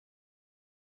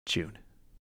June,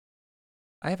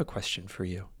 I have a question for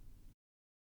you.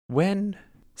 When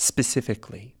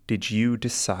specifically did you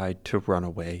decide to run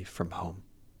away from home?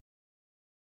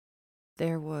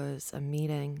 There was a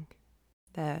meeting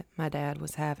that my dad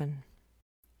was having,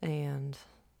 and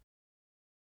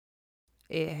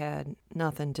it had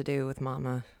nothing to do with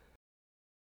Mama.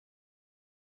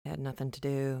 It had nothing to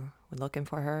do with looking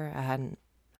for her. I hadn't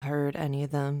heard any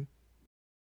of them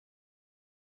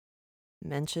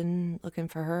mention looking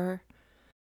for her.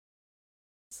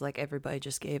 It's like everybody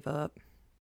just gave up.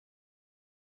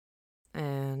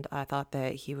 And I thought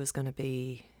that he was going to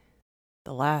be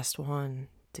the last one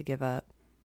to give up.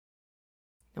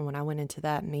 And when I went into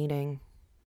that meeting,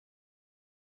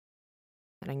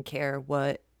 I didn't care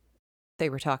what they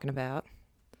were talking about.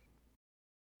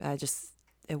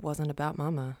 It wasn't about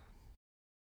Mama.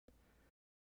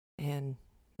 And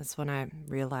that's when I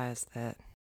realized that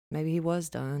maybe he was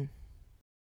done.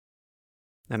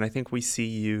 And I think we see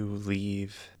you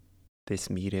leave this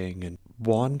meeting and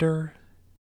wander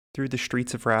through the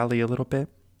streets of Raleigh a little bit.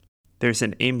 There's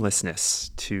an aimlessness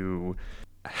to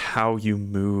how you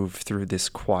move through this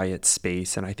quiet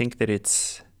space, and I think that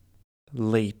it's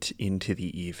late into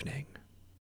the evening.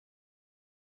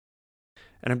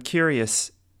 And I'm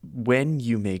curious, when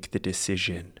you make the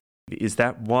decision, is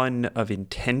that one of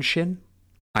intention?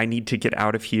 I need to get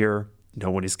out of here. No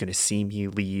one is going to see me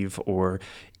leave. Or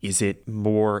is it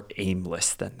more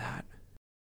aimless than that?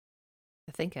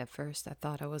 I think at first I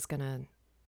thought I was going to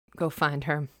go find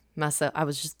her myself. I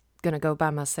was just going to go by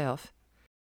myself.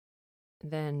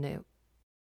 Then it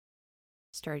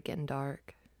started getting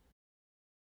dark.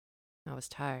 I was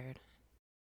tired.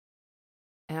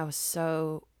 And I was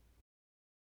so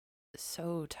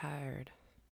tired.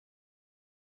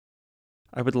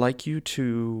 I would like you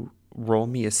to roll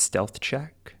me a stealth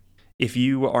check. If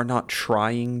you are not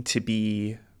trying to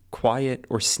be quiet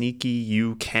or sneaky,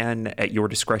 you can, at your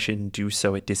discretion, do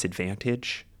so at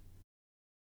disadvantage.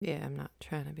 Yeah, I'm not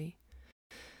trying to be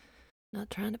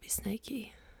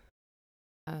sneaky.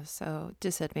 So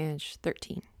disadvantage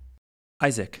 13.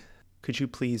 Isaac, could you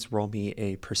please roll me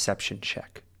a perception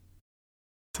check?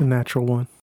 It's a natural one.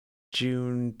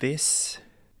 June, this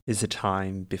is a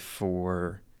time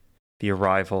before the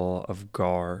arrival of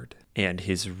Guard and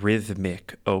his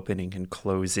rhythmic opening and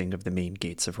closing of the main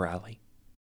gates of Raleigh.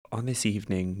 On this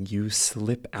evening, you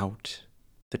slip out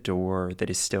the door that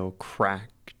is still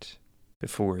cracked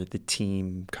before the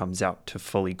team comes out to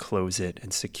fully close it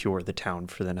and secure the town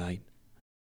for the night.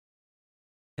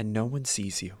 And no one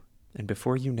sees you. And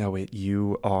before you know it,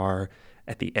 you are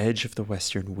at the edge of the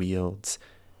Western Wealds.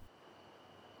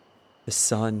 The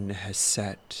sun has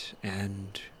set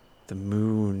and the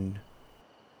moon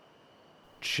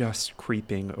just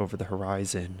creeping over the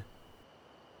horizon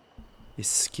is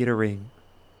skittering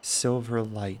silver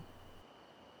light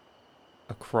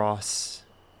across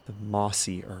the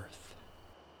mossy earth.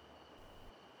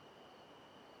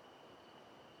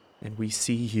 And we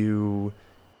see you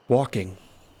walking.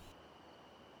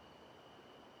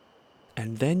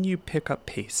 And then you pick up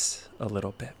pace a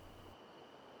little bit.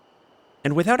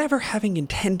 And without ever having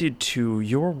intended to,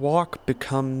 your walk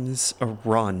becomes a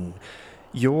run.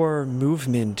 Your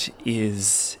movement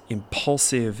is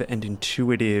impulsive and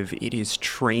intuitive. It is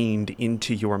trained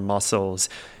into your muscles.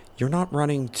 You're not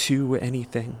running to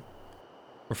anything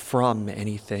or from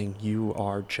anything. You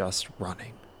are just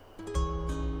running.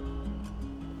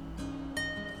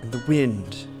 And the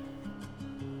wind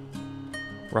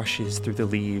rushes through the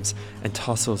leaves and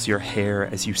tussles your hair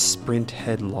as you sprint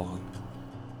headlong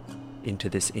into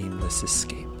this aimless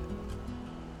escape.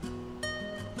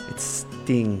 It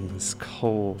stings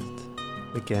cold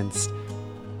against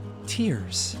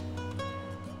tears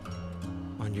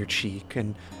on your cheek,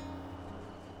 and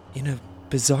in a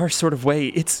bizarre sort of way,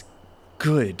 it's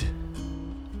good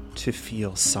to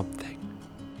feel something.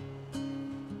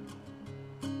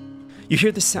 You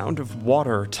hear the sound of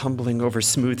water tumbling over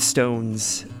smooth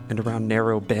stones and around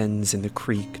narrow bends in the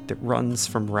creek that runs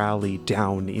from Raleigh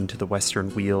down into the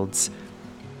Western Wealds.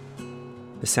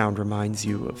 The sound reminds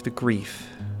you of the grief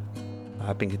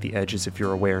lapping at the edges of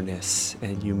your awareness,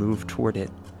 and you move toward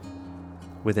it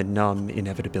with a numb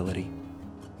inevitability.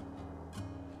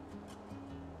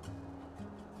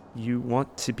 You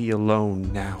want to be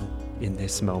alone now in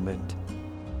this moment.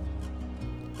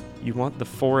 You want the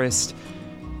forest,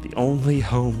 the only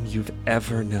home you've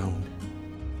ever known,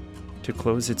 to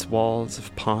close its walls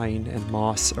of pine and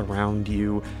moss around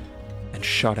you and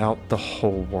shut out the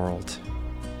whole world.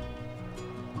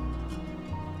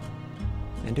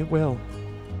 And it will.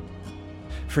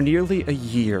 For nearly a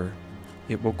year,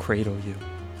 it will cradle you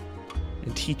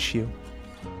and teach you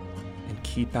and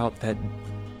keep out that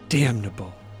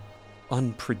damnable,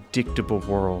 unpredictable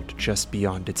world just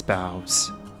beyond its bows.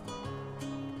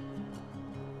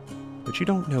 But you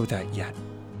don't know that yet.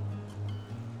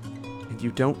 And you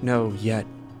don't know yet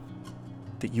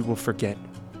that you will forget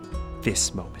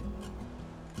this moment.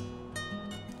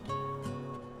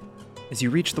 As you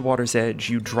reach the water's edge,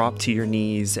 you drop to your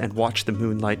knees and watch the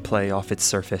moonlight play off its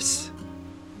surface.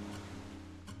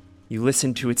 You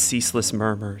listen to its ceaseless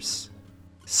murmurs,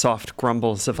 soft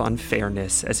grumbles of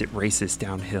unfairness as it races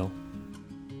downhill.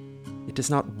 It does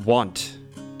not want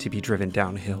to be driven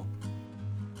downhill.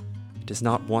 It does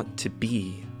not want to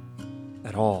be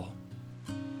at all.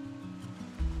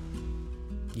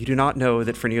 You do not know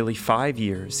that for nearly 5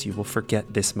 years you will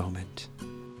forget this moment.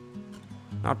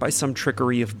 Not by some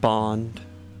trickery of bond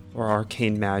or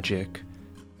arcane magic,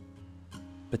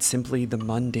 but simply the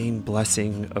mundane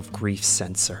blessing of grief's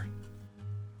censor.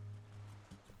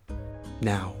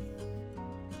 Now,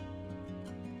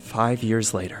 5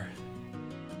 years later,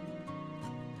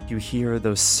 you hear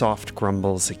those soft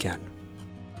grumbles again.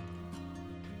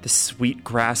 The sweet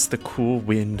grass, the cool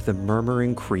wind, the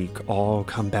murmuring creek all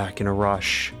come back in a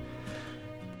rush.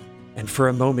 And for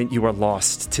a moment you are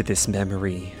lost to this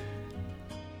memory,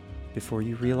 before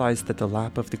you realize that the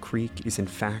lap of the creek is in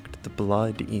fact the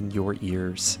blood in your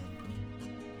ears.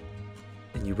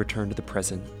 And you return to the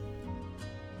present.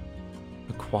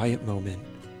 A quiet moment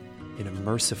in a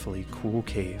mercifully cool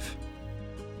cave,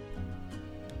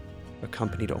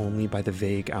 accompanied only by the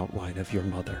vague outline of your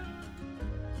mother.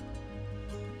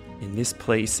 In this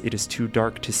place, it is too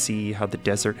dark to see how the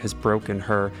desert has broken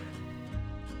her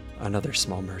another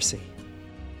small mercy.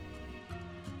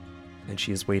 And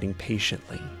she is waiting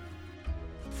patiently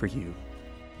for you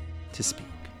to speak.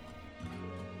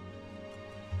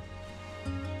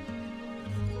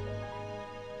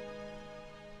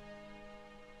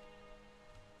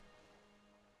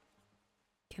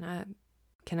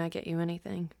 Can I get you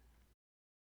anything?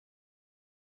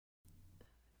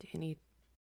 Do you need...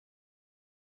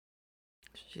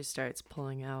 She starts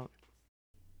pulling out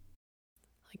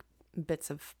like bits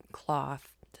of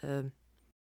cloth to...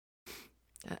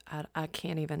 I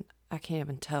can't even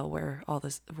tell where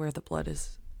the blood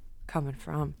is coming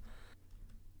from.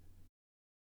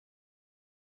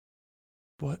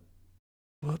 What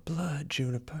blood,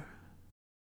 Juniper?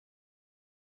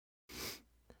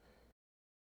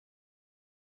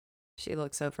 She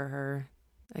looks over her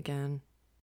again.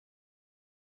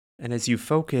 And as you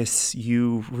focus,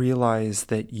 you realize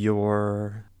that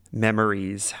your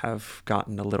memories have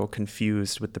gotten a little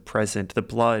confused with the present. The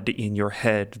blood in your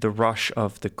head, the rush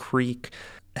of the creek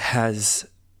has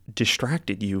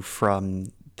distracted you from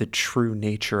the true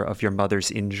nature of your mother's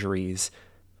injuries,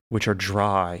 which are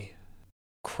dry,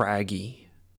 craggy,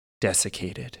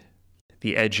 desiccated.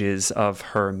 The edges of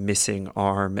her missing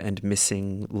arm and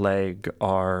missing leg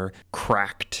are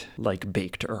cracked like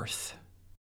baked earth.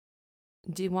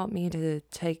 Do you want me to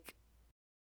take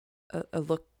a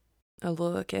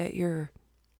look at your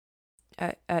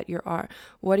arm?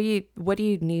 What do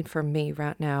you need from me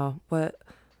right now? What?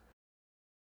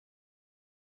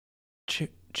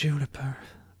 Juniper,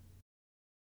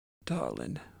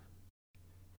 darling,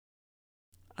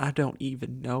 I don't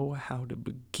even know how to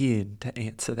begin to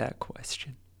answer that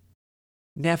question.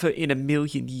 Never in a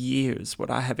million years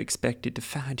would I have expected to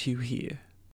find you here.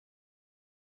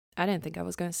 I didn't think I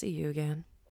was going to see you again.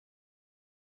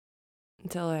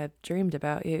 Until I dreamed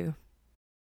about you.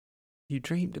 You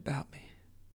dreamed about me?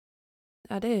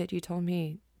 I did. You told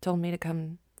me to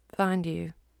come find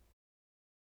you.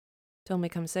 Told me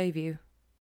to come save you.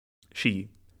 She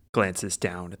glances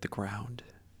down at the ground.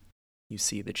 You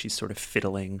see that she's sort of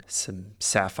fiddling some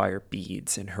sapphire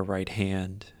beads in her right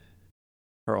hand,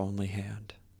 her only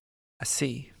hand. I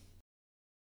see.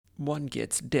 One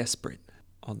gets desperate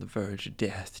on the verge of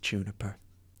death, Juniper.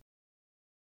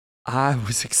 I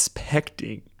was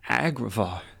expecting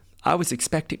Agravar. I was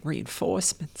expecting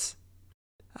reinforcements.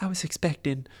 I was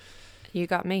expecting... You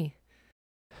got me.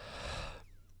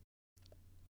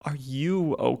 Are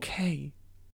you okay?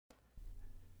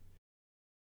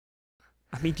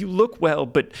 I mean, you look well,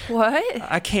 but... What?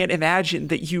 I can't imagine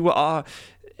that you are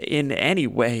in any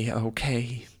way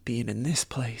okay being in this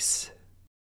place.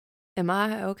 Am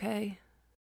I okay?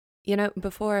 You know,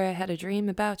 before I had a dream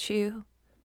about you,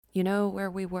 you know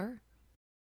where we were?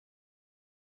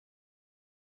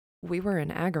 We were in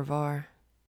Agravar.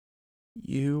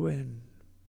 You and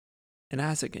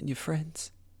Isaac and your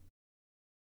friends?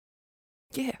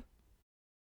 Yeah.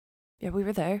 Yeah, we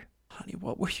were there. Honey,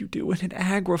 what were you doing in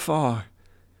Agravar?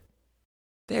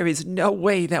 There is no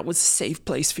way that was a safe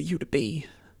place for you to be.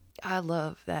 I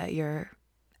love that you're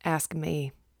asking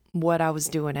me what I was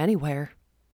doing anywhere.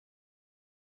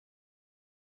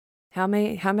 How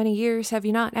many years have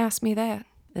you not asked me that?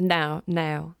 And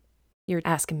now, you're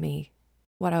asking me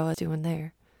what I was doing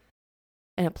there.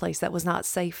 In a place that was not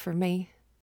safe for me.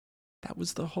 That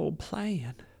was the whole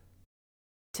plan.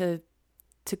 To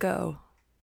go.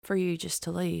 For you just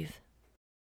to leave.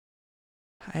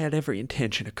 I had every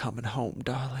intention of coming home,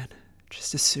 darling.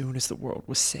 Just as soon as the world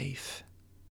was safe.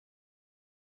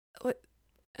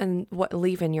 And what,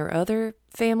 leaving your other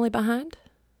family behind?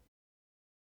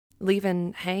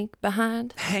 Leaving Hank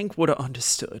behind? Hank would have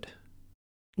understood.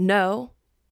 No.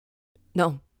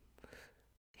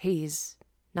 He's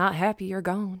not happy you're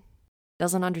gone.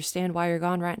 Doesn't understand why you're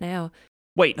gone right now.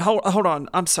 Wait, hold on.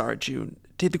 I'm sorry, June.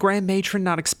 Did the Grand Matron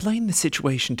not explain the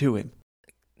situation to him?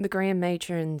 The Grand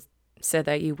Matron said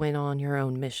that you went on your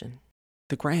own mission.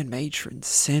 The Grand Matron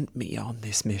sent me on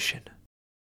this mission.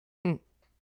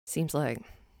 Seems like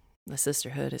the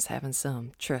sisterhood is having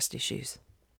some trust issues.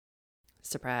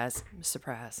 Surprise.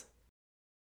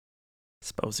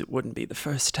 Suppose it wouldn't be the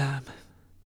first time.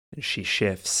 And she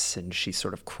shifts and she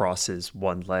sort of crosses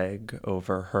one leg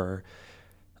over her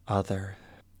other,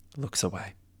 looks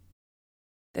away.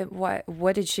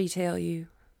 What did she tell you?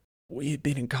 We had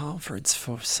been in conference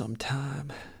for some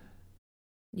time.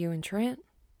 You and Trent?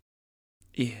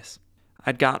 Yes.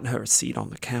 I'd gotten her a seat on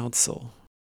the council.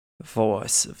 The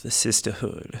voice of the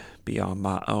sisterhood beyond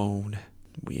my own.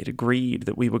 We had agreed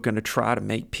that we were going to try to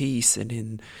make peace, and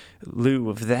in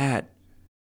lieu of that,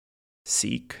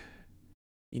 seek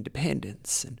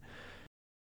independence. And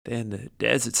then the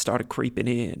desert started creeping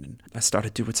in, and I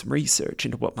started doing some research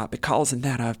into what might be causing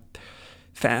that. I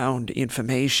found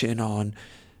information on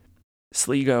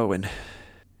Sligo and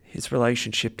his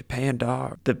relationship to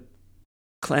Pandar, the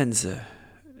cleanser,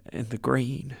 and the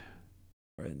green.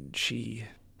 And she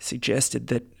suggested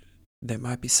that there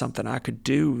might be something I could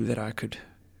do, that I could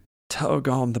tug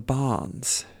on the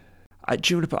bonds.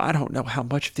 Juniper, I don't know how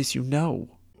much of this you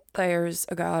know. There's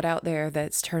a god out there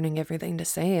that's turning everything to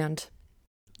sand.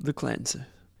 The cleanser.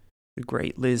 The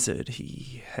great lizard.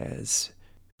 He has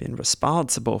been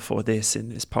responsible for this in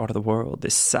this part of the world,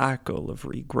 this cycle of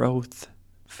regrowth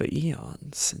for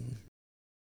eons. And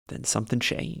then something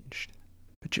changed.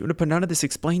 But Juniper, none of this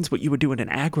explains what you were doing in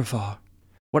Agravaur.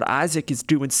 What Isaac is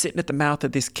doing sitting at the mouth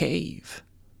of this cave.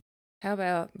 How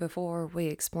about before we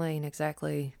explain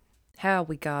exactly how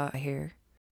we got here,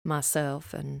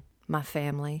 myself and my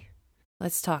family,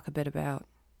 let's talk a bit about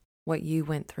what you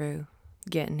went through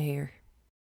getting here.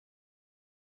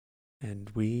 And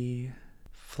we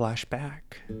flash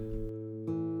back.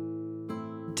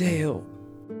 Dale,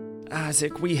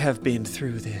 Isaac, we have been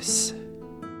through this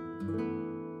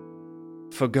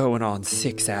for going on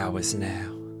 6 hours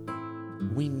now.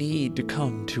 We need to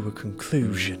come to a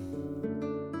conclusion.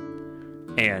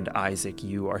 And Isaac,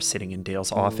 you are sitting in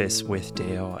Dale's office with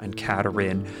Dale and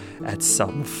Katerin at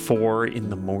some 4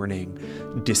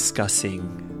 a.m, discussing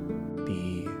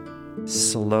the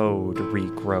slowed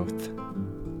regrowth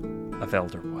of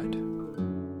Elderwood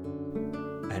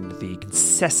and the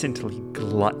incessantly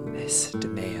gluttonous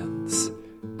demands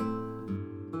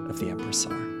of the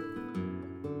Empressar.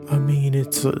 I mean,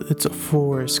 it's a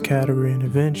forest, Katerin.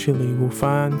 Eventually, we'll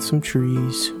find some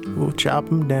trees. We'll chop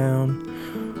them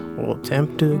down. We'll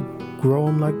attempt to grow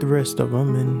them like the rest of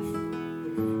them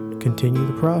and continue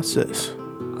the process.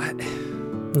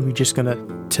 Are we just gonna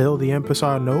tell the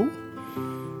Empressar no?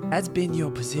 That's been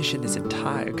your position this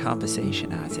entire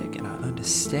conversation, Isaac, and I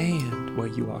understand where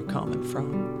you are coming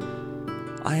from.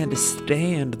 I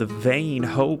understand the vain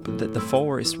hope that the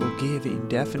forest will give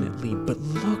indefinitely, but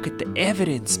look at the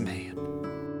evidence, man.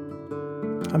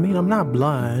 I mean, I'm not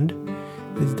blind.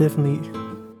 There's definitely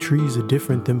trees are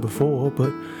different than before, but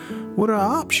what are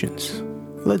our options?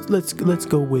 Let's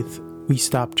go with we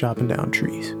stop chopping down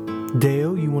trees.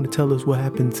 Dale, you want to tell us what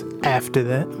happens after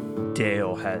that?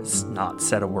 Dale has not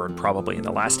said a word probably in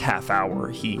the last half hour.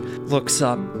 He looks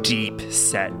up,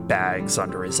 deep-set bags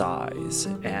under his eyes,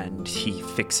 and he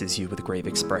fixes you with a grave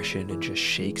expression and just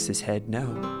shakes his head no.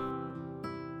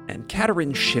 And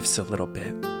Katerin shifts a little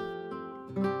bit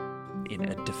in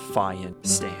a defiant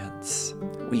stance.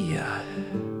 We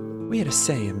had a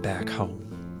saying back home,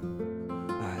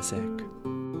 Isaac.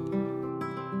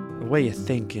 A way of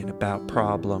thinking about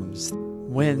problems.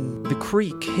 When the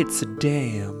creek hits a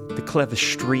dam, the clever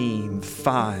stream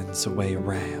finds a way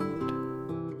around.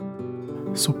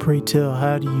 So pray tell,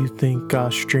 how do you think our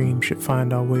stream should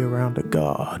find our way around a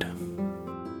god?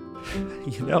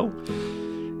 You know,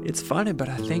 it's funny, but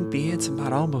I think the answer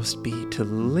might almost be to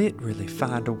literally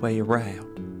find a way around.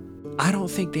 I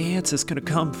don't think the answer's going to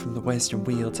come from the Western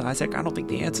Wields, Isaac. I don't think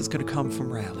the answer's going to come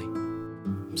from Raleigh.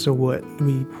 So what?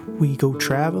 We go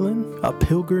traveling? A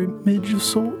pilgrimage of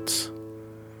sorts?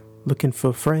 Looking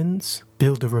for friends?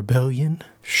 Build a rebellion?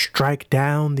 Strike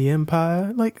down the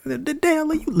empire? Like, the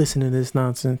hell are you listening to this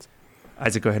nonsense?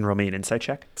 Isaac, go ahead and roll me an insight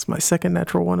check. It's my second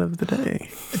natural one of the day.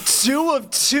 2 of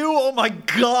 2? Oh my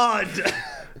god!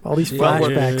 All these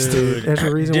flashbacks, dude. There's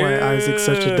a reason why Isaac's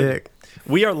such a dick.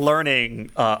 We are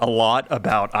learning a lot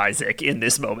about Isaac in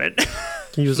this moment.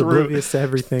 He was oblivious to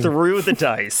everything. Through the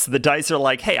dice. The dice are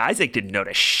like, hey, Isaac didn't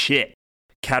notice shit.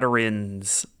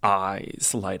 Katarin's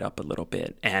eyes light up a little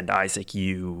bit, and Isaac,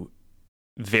 you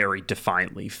very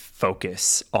defiantly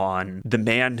focus on the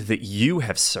man that you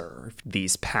have served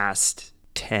these past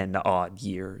 10-odd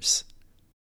years.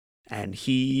 And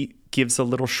he gives a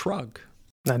little shrug.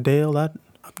 Now, Dale,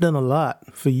 I've done a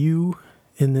lot for you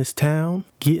in this town,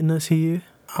 getting us here.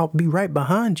 I'll be right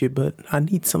behind you, but I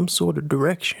need some sort of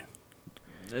direction.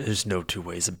 There's no two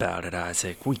ways about it,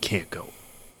 Isaac. We can't go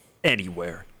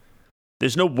anywhere.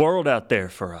 There's no world out there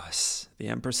for us. The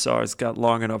Emperor Sar's got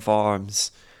long enough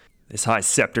arms. This High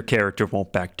Scepter character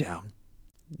won't back down.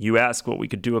 You ask what we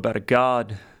could do about a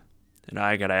god, and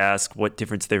I gotta ask what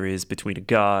difference there is between a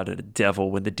god and a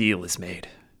devil when the deal is made.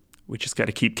 We just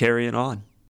gotta keep carrying on.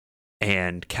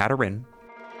 And Katarin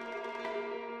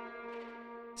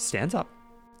stands up,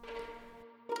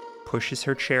 pushes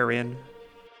her chair in,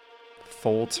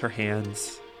 folds her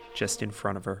hands just in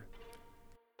front of her,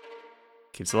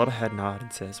 gives a little head nod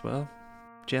and says, well,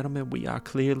 gentlemen, we are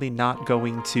clearly not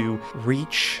going to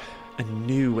reach a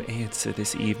new answer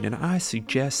this evening. I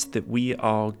suggest that we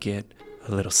all get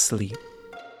a little sleep.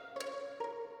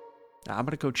 Now, I'm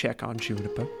going to go check on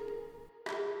Juniper,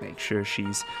 make sure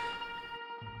she's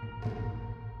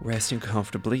resting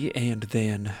comfortably, and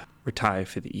then retire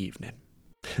for the evening.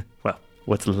 Well,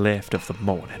 what's left of the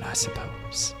morning, I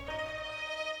suppose.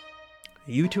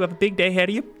 You two have a big day ahead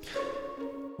of you.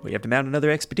 We have to mount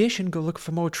another expedition, go look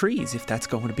for more trees, if that's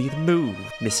going to be the move,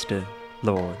 Mr.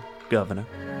 Lord Governor.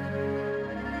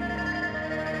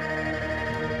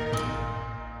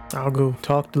 I'll go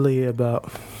talk to Leah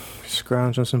about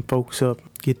scrounging some folks up,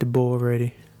 get the boar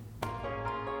ready.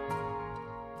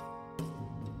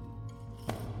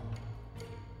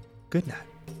 Good night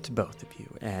to both of you.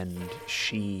 And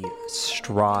she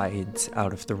strides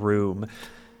out of the room,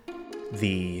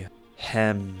 the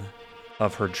hem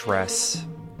of her dress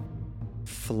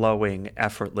flowing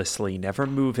effortlessly, never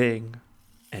moving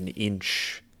an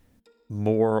inch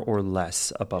more or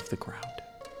less above the ground.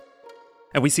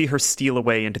 And we see her steal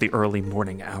away into the early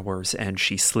morning hours, and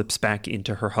she slips back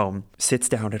into her home, sits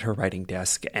down at her writing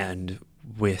desk, and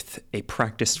with a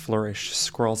practiced flourish,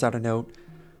 scrawls out a note,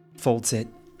 folds it,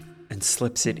 and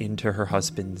slips it into her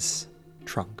husband's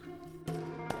trunk.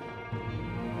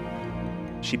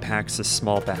 She packs a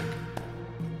small bag,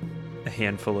 a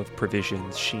handful of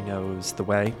provisions. She knows the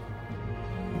way,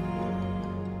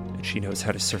 and she knows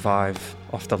how to survive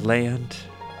off the land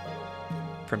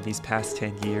from these past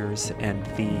 10 years, and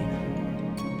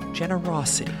the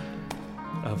generosity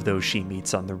of those she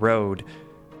meets on the road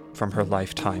from her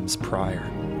lifetimes prior.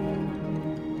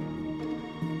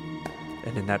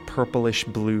 And in that purplish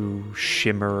blue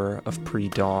shimmer of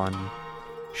pre-dawn,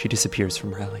 she disappears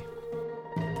from Raleigh.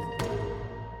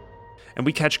 And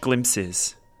we catch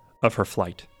glimpses of her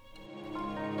flight.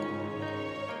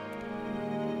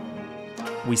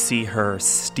 We see her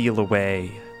steal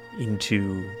away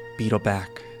into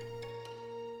Beetleback,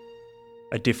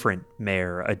 a different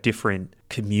mayor, a different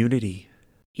community,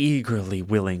 eagerly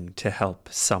willing to help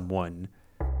someone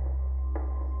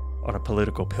on a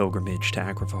political pilgrimage to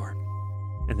Agravaur.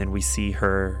 And then we see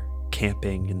her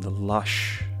camping in the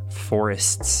lush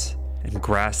forests and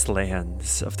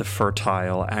grasslands of the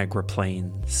fertile Agra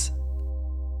Plains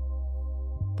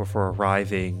before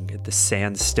arriving at the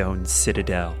sandstone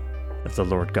citadel of the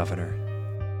Lord Governor.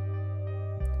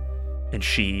 And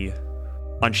she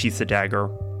unsheaths a dagger,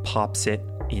 pops it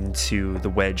into the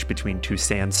wedge between two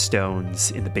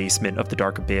sandstones in the basement of the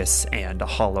Dark Abyss, and a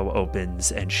hollow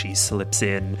opens, and she slips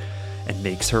in and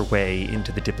makes her way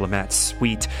into the diplomat's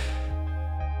suite,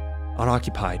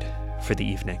 unoccupied for the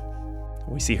evening.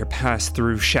 We see her pass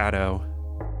through shadow,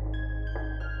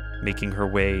 making her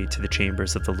way to the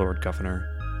chambers of the Lord Governor.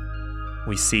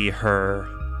 We see her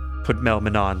put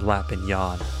Melmanon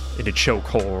Lapignon in a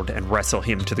chokehold and wrestle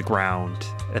him to the ground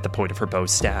at the point of her bow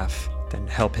staff, then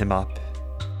help him up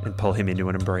and pull him into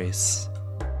an embrace.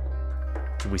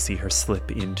 We see her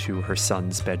slip into her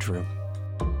son's bedroom.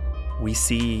 We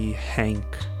see Hank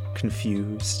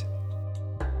confused,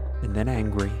 and then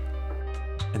angry,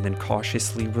 and then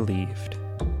cautiously relieved.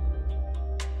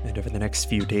 And over the next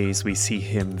few days, we see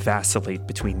him vacillate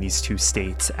between these two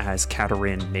states as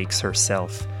Katerin makes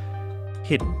herself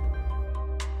hidden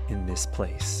in this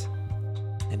place.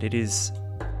 And it is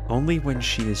only when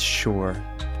she is sure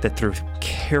that through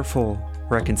careful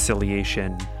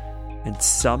reconciliation and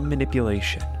some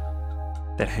manipulation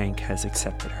that Hank has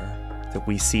accepted her, that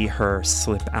we see her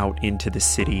slip out into the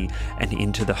city and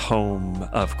into the home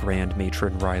of Grand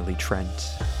Matron Riley Trent.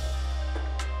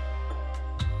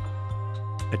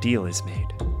 A deal is made.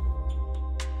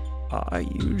 Are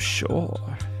you sure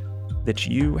that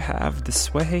you have the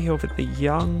sway over the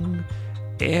young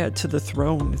heir to the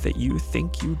throne that you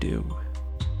think you do?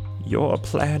 Your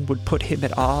plan would put him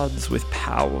at odds with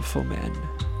powerful men.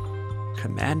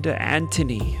 Commander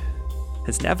Antony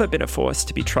has never been a force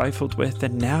to be trifled with,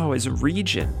 and now as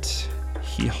regent,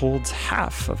 he holds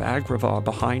half of Agravar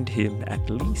behind him at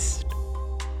least.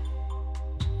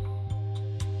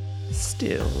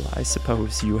 Still, I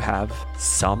suppose you have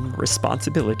some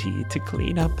responsibility to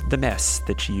clean up the mess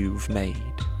that you've made.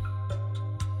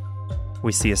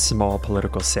 We see a small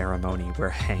political ceremony where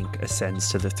Hank ascends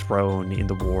to the throne in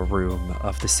the war room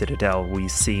of the Citadel. We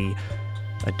see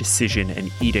a decision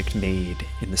and edict made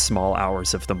in the small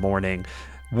hours of the morning.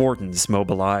 Wardens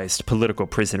mobilized, political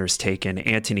prisoners taken,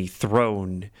 Antony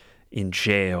thrown in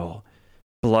jail,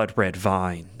 blood-red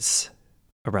vines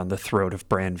around the throat of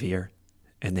Branvir,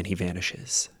 and then he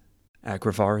vanishes.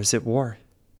 Agravar is at war,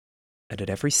 and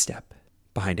at every step,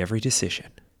 behind every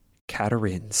decision,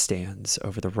 Katerin stands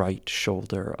over the right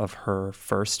shoulder of her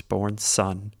firstborn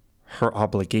son, her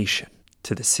obligation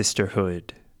to the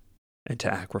sisterhood and to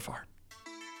Agravar.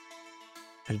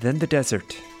 And then the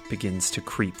desert begins to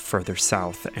creep further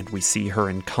south, and we see her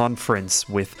in conference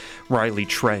with Riley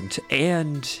Trent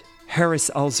and Harris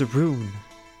Al-Zaroon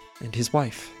and his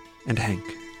wife and Hank.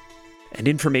 And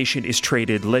information is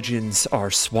traded, legends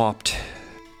are swapped,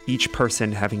 each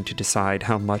person having to decide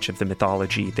how much of the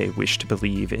mythology they wish to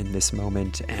believe in this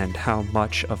moment and how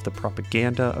much of the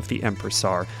propaganda of the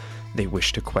Empressar they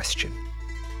wish to question.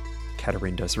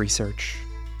 Katerin does research.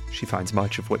 She finds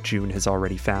much of what June has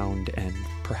already found, and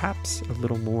perhaps a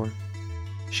little more.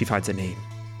 She finds a name.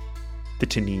 The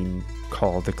Tanin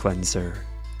call the cleanser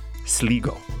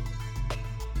Sligo,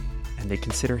 and they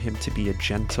consider him to be a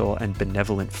gentle and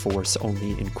benevolent force,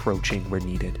 only encroaching where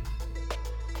needed.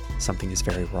 Something is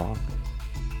very wrong.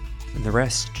 And the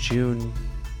rest, June,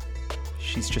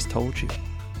 she's just told you.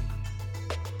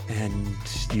 And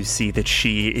you see that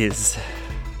she is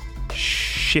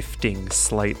shifting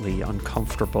slightly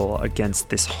uncomfortable against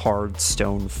this hard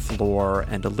stone floor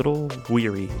and a little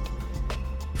wearied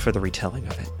for the retelling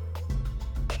of it.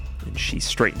 And she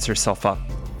straightens herself up,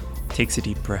 takes a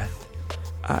deep breath.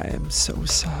 I am so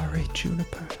sorry,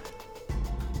 Juniper.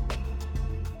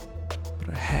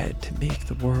 But I had to make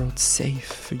the world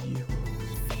safe for you.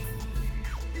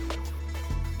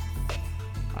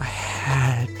 I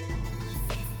had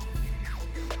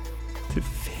to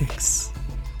fix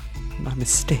my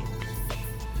mistake.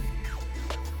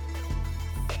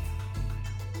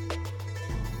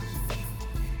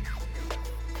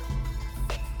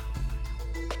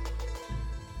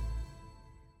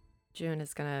 June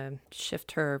is gonna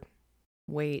shift her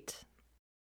weight,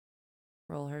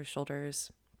 roll her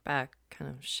shoulders back,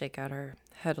 kind of shake out her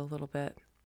head a little bit.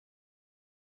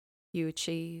 You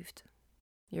achieved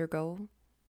your goal?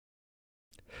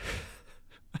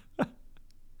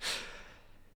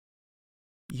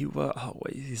 You were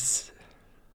always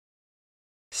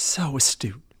so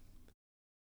astute,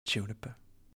 Juniper.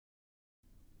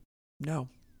 No,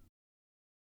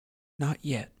 not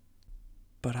yet,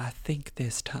 but I think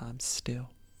there's time still.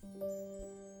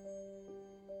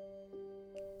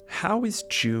 How is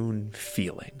June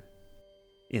feeling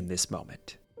in this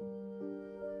moment?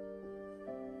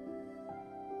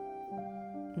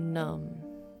 Numb.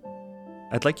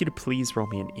 I'd like you to please roll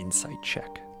me an insight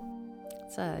check.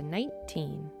 It's a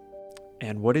 19.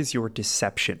 And what is your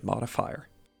deception modifier?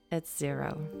 It's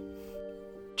 0.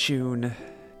 June,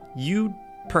 you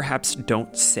perhaps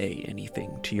don't say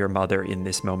anything to your mother in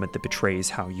this moment that betrays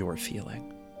how you're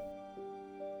feeling.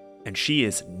 And she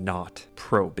is not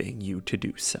probing you to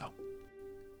do so.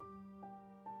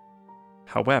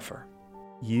 However,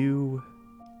 you,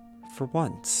 for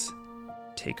once,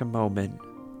 take a moment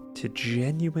to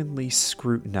genuinely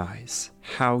scrutinize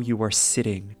how you are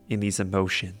sitting in these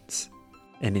emotions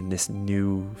and in this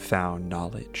newfound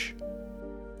knowledge.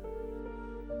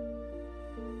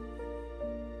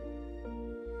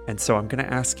 And so I'm going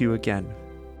to ask you again,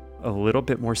 a little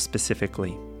bit more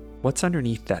specifically, what's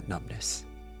underneath that numbness?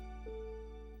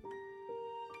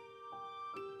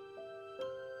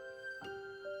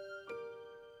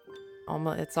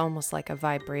 it's almost like a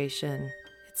vibration.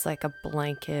 It's like a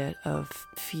blanket of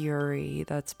fury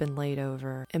that's been laid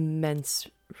over immense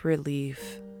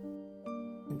relief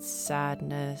and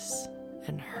sadness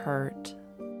and hurt.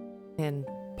 And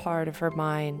part of her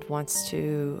mind wants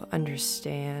to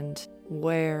understand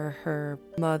where her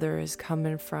mother is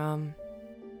coming from,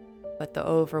 but the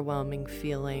overwhelming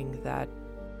feeling that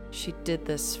she did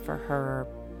this for her,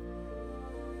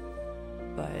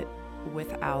 but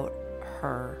without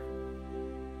her.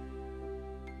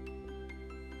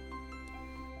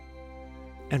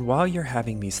 And while you're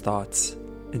having these thoughts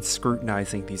and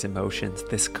scrutinizing these emotions,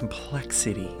 this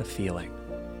complexity of feeling,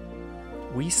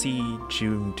 we see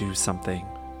June do something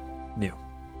new.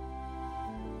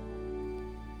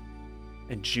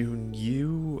 And June,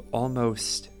 you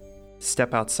almost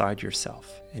step outside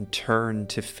yourself and turn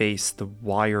to face the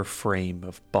wireframe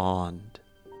of bond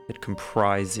that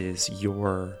comprises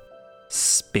your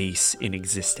space in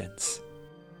existence.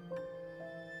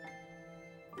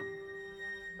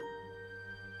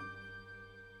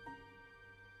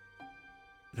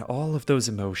 And all of those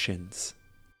emotions,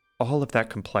 all of that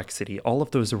complexity, all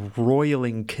of those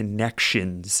roiling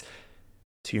connections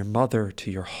to your mother, to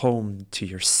your home, to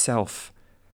yourself,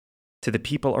 to the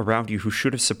people around you who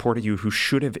should have supported you, who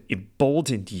should have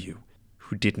emboldened you,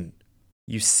 who didn't.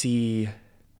 You see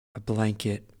a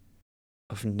blanket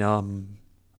of numb,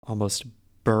 almost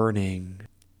burning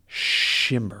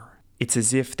shimmer. It's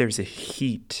as if there's a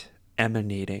heat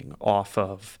emanating off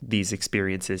of these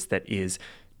experiences that is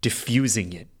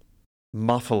diffusing it,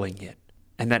 muffling it.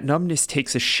 And that numbness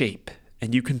takes a shape.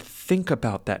 And you can think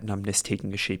about that numbness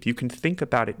taking a shape. You can think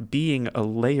about it being a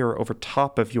layer over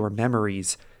top of your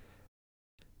memories.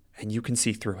 And you can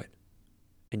see through it.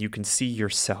 And you can see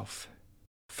yourself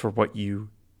for what you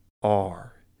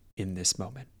are in this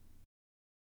moment.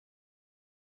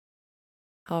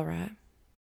 All right.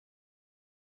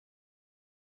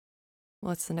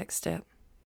 What's the next step?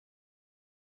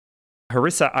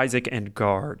 Harissa, Isaac, and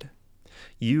Guard,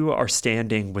 you are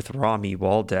standing with Rami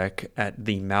Waldeck at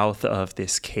the mouth of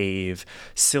this cave,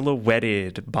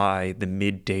 silhouetted by the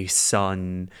midday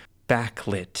sun,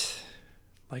 backlit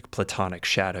like platonic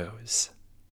shadows.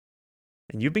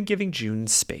 And you've been giving June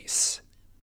space.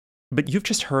 But you've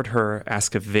just heard her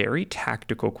ask a very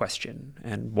tactical question,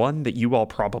 and one that you all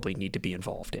probably need to be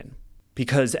involved in.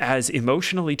 Because as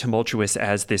emotionally tumultuous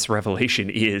as this revelation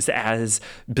is, as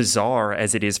bizarre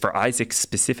as it is for Isaac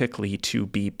specifically to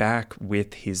be back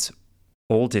with his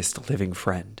oldest living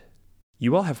friend,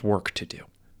 you all have work to do.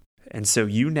 And so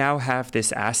you now have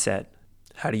this asset.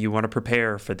 How do you want to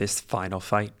prepare for this final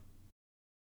fight?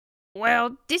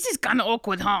 Well, this is kind of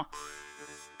awkward, huh?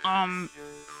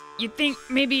 You think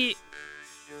maybe...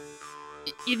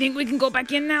 You think we can go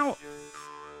back in now?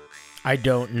 I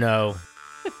don't know.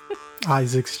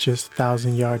 Isaac's just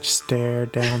 1,000-yard stare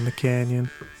down the canyon.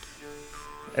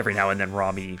 Every now and then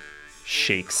Rami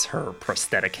shakes her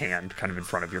prosthetic hand kind of in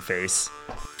front of your face.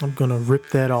 I'm gonna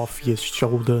rip that off your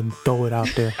shoulder and throw it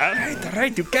out there. All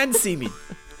right, you can see me.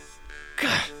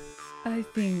 I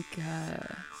think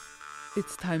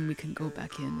it's time we can go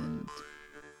back in, and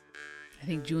I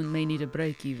think June may need a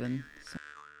break even. So.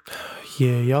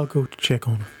 Yeah, y'all go check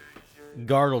on him.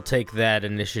 Guard will take that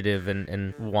initiative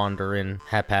and wander in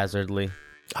haphazardly.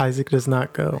 Isaac does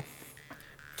not go.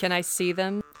 Can I see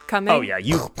them coming? Oh yeah,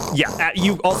 you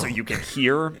can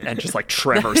hear and just like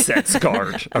tremor sense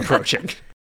Guard approaching.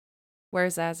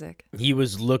 Where's Isaac? He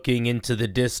was looking into the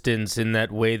distance in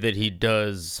that way that he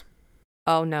does.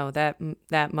 Oh no, that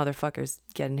motherfucker's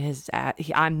getting his ass.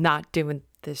 I'm not doing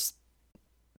this.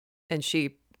 And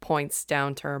she points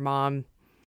down to her mom.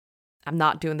 I'm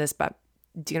not doing this, but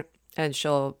and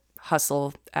she'll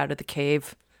hustle out of the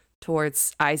cave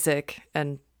towards Isaac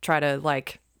and try to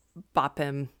like bop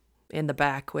him in the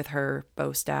back with her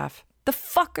bow staff. The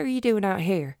fuck are you doing out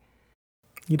here?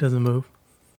 He doesn't move.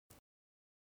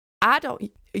 I'm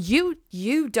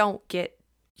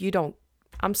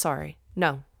sorry.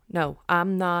 No,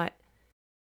 I'm not.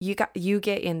 You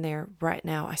get in there right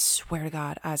now. I swear to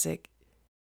God, Isaac,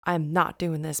 I'm not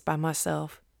doing this by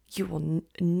myself. You will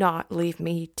not leave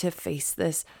me to face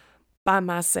this by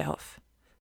myself.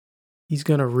 He's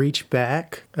gonna reach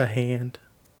back a hand.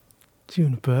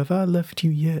 Juniper, have I left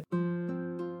you yet?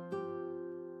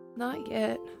 Not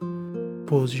yet.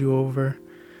 Pulls you over,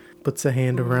 puts a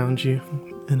hand around you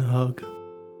in a hug.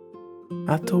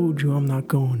 I told you I'm not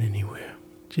going anywhere.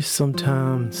 Just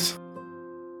sometimes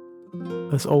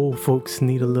us old folks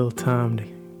need a little time to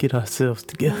get ourselves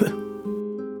together.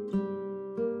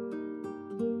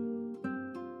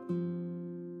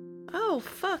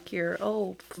 Fuck your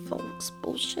old folks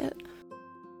bullshit.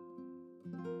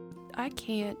 I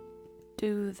can't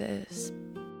do this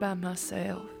by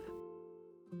myself.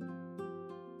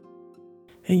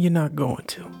 And you're not going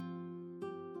to.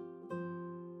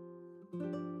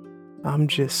 I'm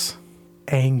just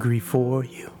angry for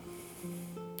you.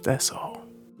 That's all.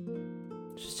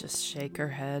 Just shake her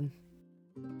head.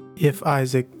 If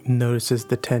Isaac notices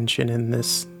the tension in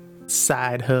this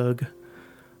side hug,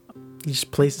 he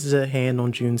just places a hand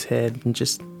on June's head and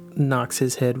just knocks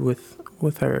his head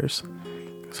with hers.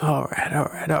 It's all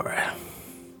right. Are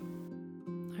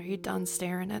you done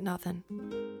staring at nothing?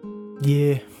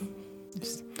 Yeah.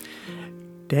 This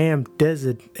damn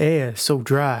desert air is so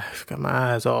dry. It's got my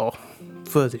eyes all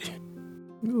fuzzy.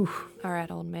 Oof. All right,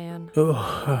 old man. Oh,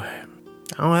 I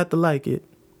don't have to like it,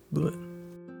 but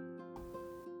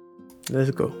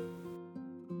let's go.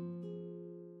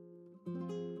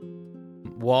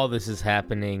 While this is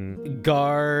happening,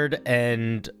 Guard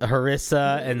and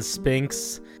Harissa and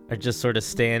Sphinx are just sort of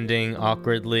standing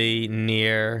awkwardly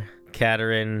near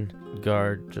Katerin.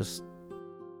 Guard just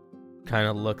kind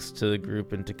of looks to the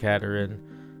group and to Katerin.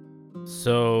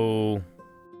 So,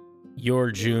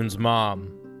 you're June's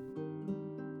mom.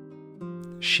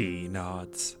 She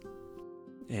nods,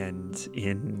 and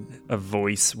in a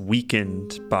voice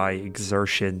weakened by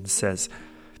exertion says,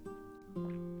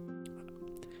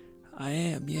 I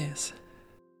am, yes.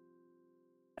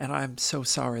 And I'm so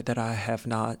sorry that I have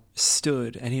not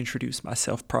stood and introduced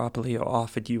myself properly or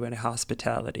offered you any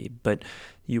hospitality, but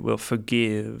you will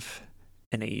forgive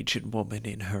an aged woman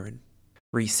in her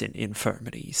recent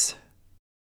infirmities.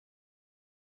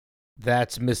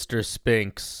 That's Mr.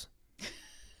 Sphinx.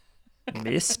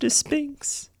 Mr.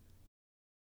 Sphinx?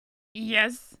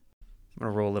 Yes. I'm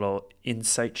going to roll a little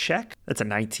insight check. That's a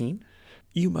 19.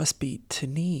 You must be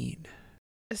Tanine.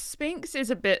 Sphinx is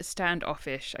a bit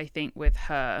standoffish, I think, with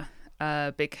her,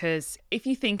 because if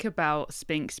you think about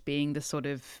Sphinx being the sort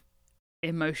of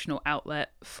emotional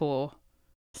outlet for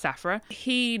Saphira,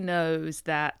 he knows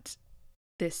that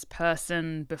this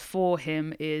person before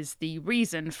him is the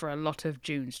reason for a lot of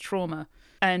June's trauma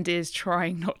and is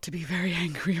trying not to be very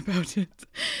angry about it.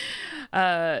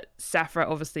 Saphira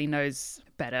obviously knows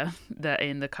better that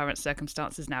in the current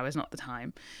circumstances now is not the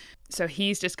time. So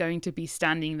he's just going to be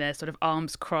standing there, sort of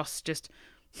arms crossed, just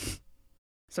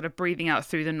sort of breathing out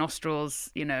through the nostrils,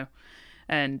 you know,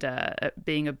 and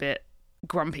being a bit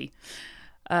grumpy.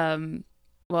 While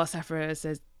Saphira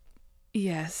says,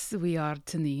 yes, we are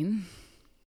Tanine.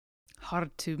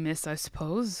 Hard to miss, I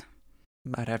suppose.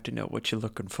 Might have to know what you're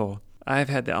looking for. I've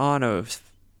had the honor of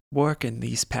working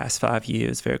these past 5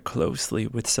 years very closely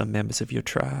with some members of your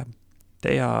tribe.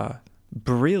 They are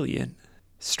brilliant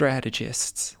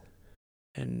strategists,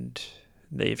 and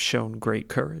they've shown great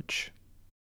courage.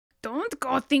 Don't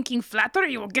go thinking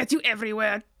flattery will get you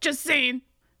everywhere. Just saying.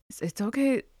 It's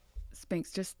okay.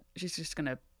 Sphinx, she's just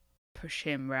gonna push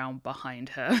him round behind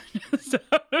her. Just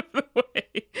out of the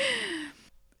way.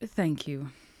 Thank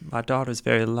you. My daughter's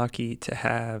very lucky to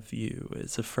have you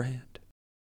as a friend.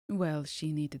 Well,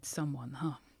 she needed someone,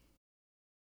 huh?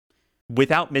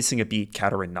 Without missing a beat,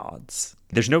 Katerin nods.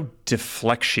 There's no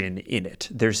deflection in it.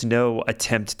 There's no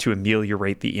attempt to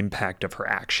ameliorate the impact of her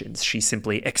actions. She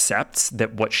simply accepts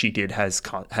that what she did has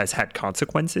had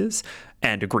consequences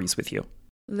and agrees with you.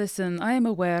 Listen, I am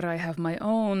aware I have my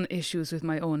own issues with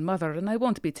my own mother, and I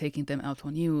won't be taking them out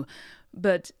on you,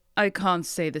 but I can't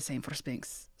say the same for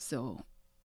Sphinx, so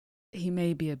he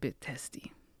may be a bit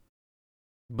testy.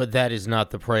 But that is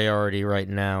not the priority right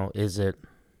now, is it?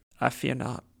 I fear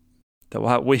not, though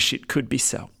I wish it could be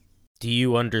so. Do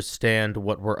you understand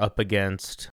what we're up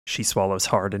against? She swallows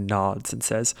hard and nods and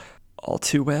says, all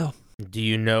too well. Do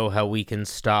you know how we can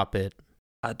stop it?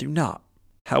 I do not.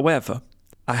 However,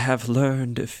 I have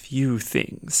learned a few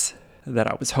things that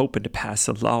I was hoping to pass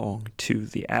along to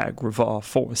the Agrivar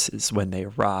forces when they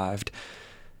arrived.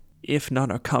 If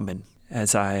none are coming,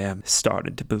 as I am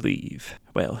starting to believe,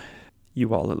 well,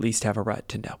 you all at least have a right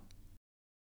to know.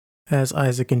 As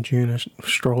Isaac and June are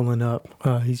strolling up,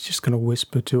 he's just going to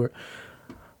whisper to her,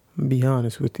 be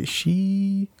honest with you,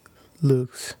 she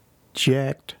looks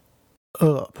jacked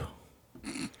up.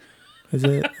 Does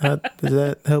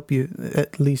that help you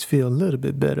at least feel a little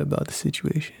bit better about the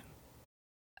situation?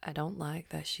 I don't like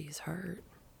that she's hurt.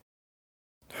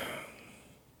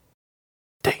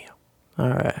 Damn. All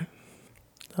right.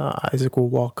 Isaac will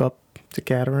walk up to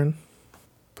Katerin,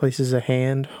 places a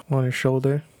hand on her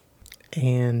shoulder,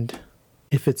 and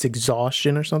if it's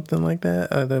exhaustion or something like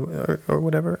that, or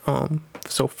whatever,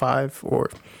 so 5 or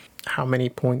how many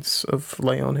points of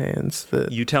lay on hands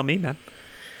that You tell me, man.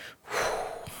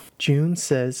 June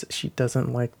says she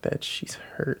doesn't like that she's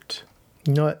hurt.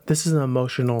 You know what? This is an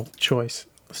emotional choice.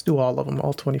 Let's do all of them,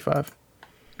 all 25.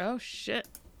 Oh, shit.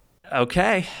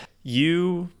 Okay.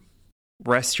 You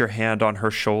rest your hand on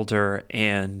her shoulder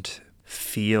and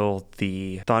feel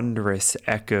the thunderous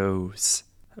echoes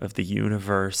of the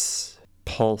universe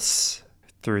pulse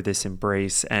through this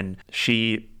embrace, and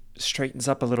she straightens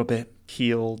up a little bit,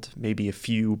 healed maybe a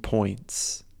few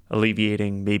points,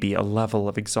 alleviating maybe a level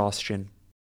of exhaustion.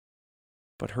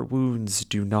 But her wounds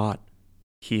do not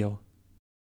heal.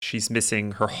 She's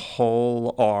missing her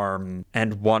whole arm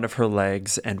and one of her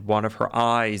legs and one of her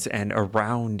eyes, and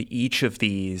around each of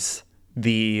these,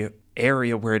 the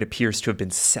area where it appears to have been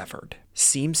severed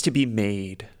seems to be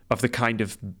made of the kind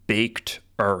of baked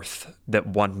earth that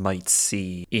one might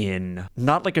see in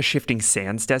not like a shifting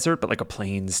sands desert, but like a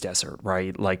plains desert,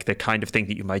 right? Like the kind of thing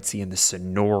that you might see in the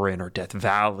Sonoran or Death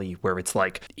Valley, where it's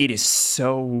like it is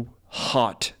so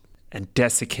hot and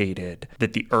desiccated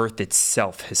that the earth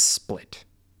itself has split.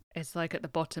 It's like at the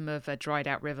bottom of a dried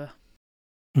out river.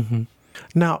 Mm-hmm.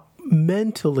 Now,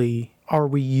 mentally, are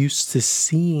we used to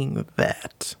seeing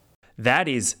that? That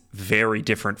is very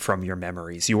different from your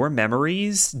memories. Your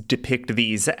memories depict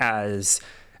these as,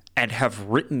 and have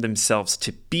written themselves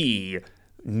to be,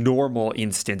 normal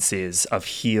instances of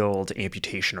healed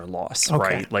amputation or loss,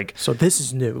 Okay. right? Like, So this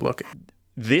is new looking.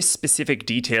 this specific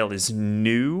detail is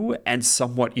new and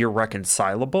somewhat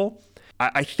irreconcilable.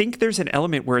 I think there's an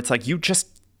element where it's like you just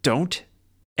don't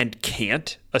and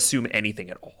can't assume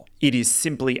anything at all. It is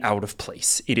simply out of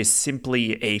place. It is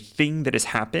simply a thing that has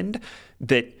happened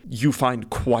that you find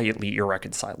quietly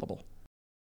irreconcilable.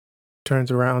 Turns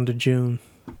around to June.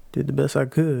 Did the best I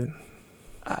could.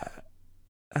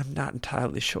 I'm not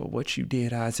entirely sure what you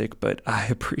did, Isaac, but I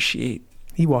appreciate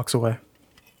He walks away.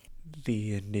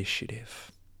 the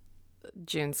initiative.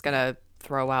 June's gonna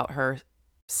throw out her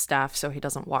staff so he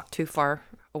doesn't walk too far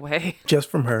away. Just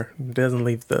from her. Doesn't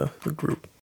leave the group.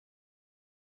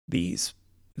 These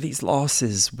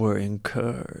losses were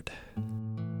incurred,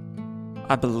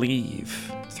 I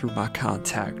believe, through my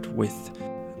contact with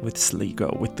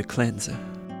Sligo, with the cleanser.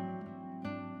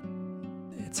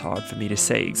 It's hard for me to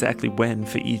say exactly when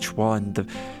for each one. The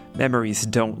memories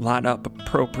don't line up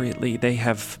appropriately. They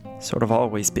have sort of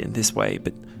always been this way,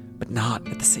 but not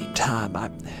at the same time.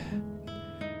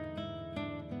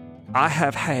 I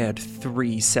have had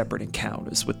 3 separate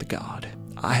encounters with the god.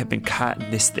 I have been kiting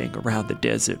this thing around the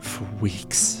desert for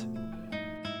weeks.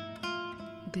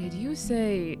 Did you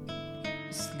say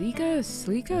Sligo?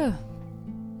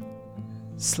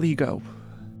 Sligo.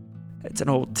 It's an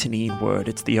old Tanine word.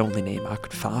 It's the only name I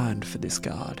could find for this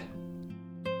god.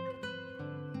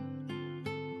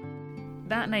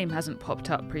 That name hasn't popped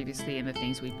up previously in the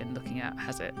things we've been looking at,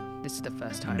 has it? This is the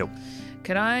first time. Nope.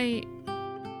 Can I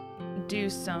do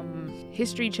some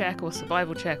history check or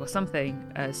survival check or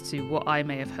something as to what I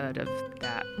may have heard of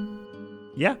that?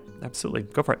 Yeah, absolutely.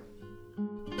 Go for it.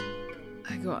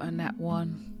 I got a nat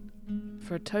 1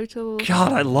 for a total.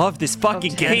 God, I love this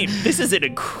fucking 10. game. This is an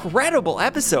incredible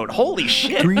episode. Holy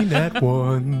shit. 3 nat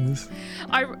ones.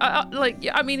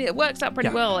 I mean, it works out pretty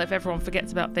Yeah. well if everyone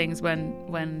forgets about things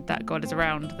when that god is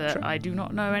around that Sure. I do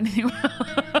not know anything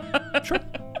about. Sure.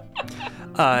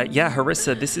 Yeah,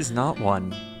 Harissa, this is not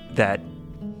one that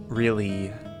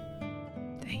really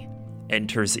Dang it.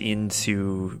 enters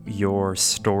into your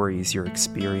stories, your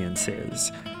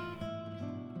experiences.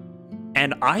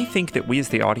 And I think that we as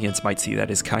the audience might see that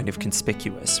as kind of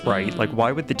conspicuous, right? Like,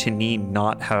 why would the Tanine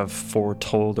not have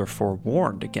foretold or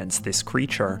forewarned against this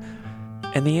creature?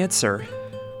 And the answer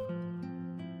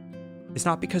is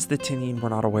not because the Tanine were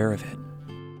not aware of it.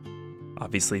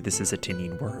 Obviously, this is a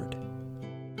Tanine word.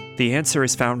 The answer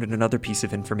is found in another piece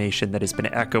of information that has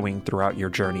been echoing throughout your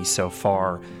journey so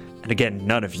far. And again,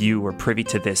 none of you are privy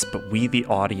to this, but we, the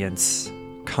audience,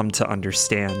 come to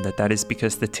understand that that is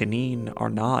because the Tanine are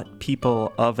not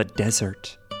people of a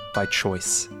desert by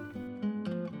choice.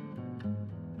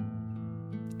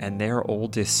 And their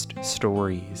oldest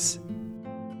stories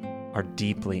are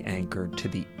deeply anchored to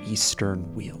the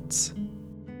Eastern Wields.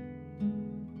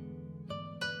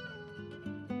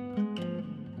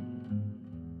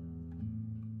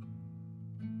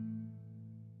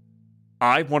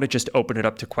 I want to just open it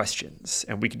up to questions,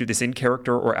 and we can do this in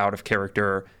character or out of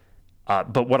character.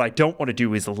 But what I don't want to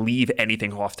do is leave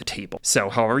anything off the table. So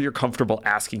however you're comfortable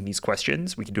asking these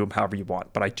questions, we can do them however you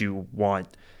want. But I do want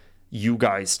you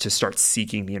guys to start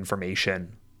seeking the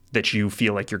information that you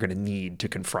feel like you're going to need to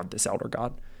confront this elder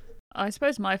god. I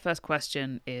suppose my first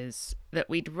question is that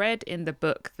we'd read in the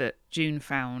book that June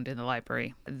found in the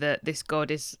library that this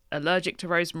god is allergic to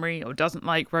rosemary or doesn't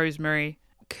like rosemary.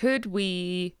 Could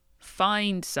we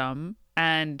find some,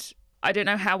 and I don't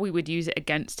know how we would use it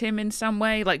against him in some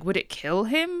way? Like, would it kill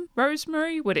him,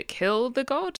 rosemary? Would it kill the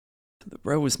god? The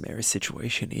rosemary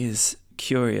situation is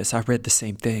curious. I read the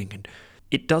same thing, and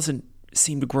it doesn't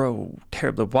seem to grow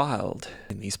terribly wild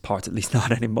in these parts, at least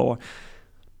not anymore.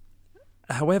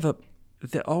 However,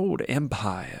 the old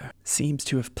empire seems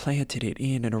to have planted it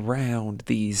in and around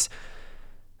these,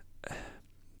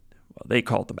 well, they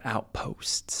call them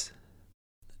outposts.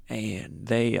 And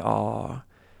they are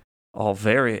all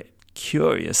very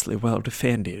curiously well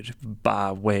defended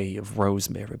by way of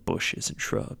rosemary bushes and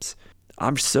shrubs.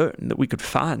 I'm certain that we could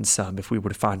find some if we were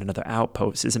to find another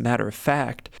outpost. As a matter of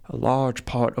fact, a large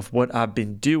part of what I've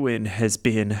been doing has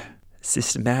been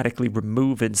systematically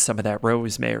removing some of that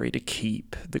rosemary to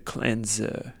keep the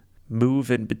cleanser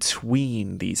moving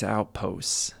between these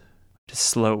outposts to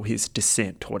slow his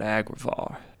descent toward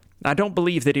Agrivar. I don't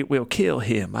believe that it will kill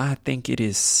him. I think it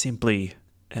is simply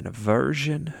an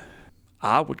aversion.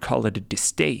 I would call it a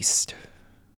distaste,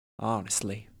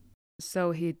 honestly.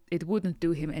 So it wouldn't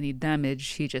do him any damage,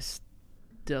 he just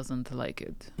doesn't like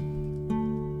it.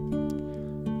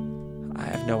 I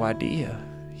have no idea.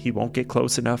 He won't get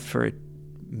close enough for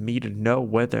me to know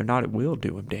whether or not it will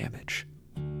do him damage.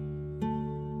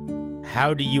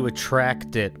 How do you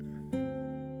attract it?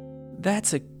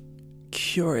 That's a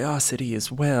curiosity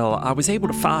as well. I was able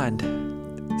to find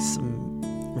some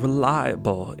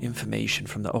reliable information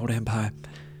from the Old Empire.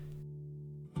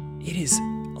 It is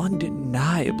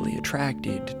undeniably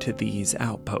attracted to these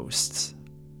outposts.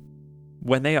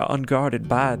 When they are unguarded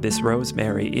by this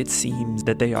rosemary, it seems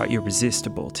that they are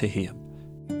irresistible to him.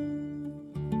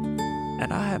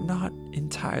 And I am not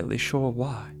entirely sure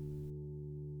why.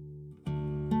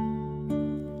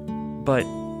 But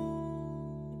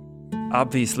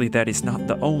obviously that is not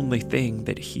the only thing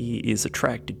that he is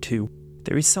attracted to.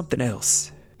 There is something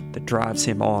else that drives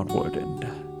him onward, and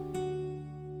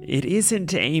it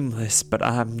isn't aimless, but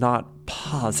I'm not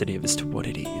positive as to what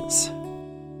it is.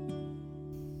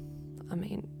 I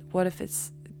mean, what if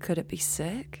could it be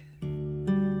sick?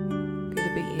 Could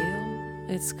it be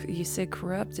ill? You said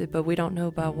corrupted, but we don't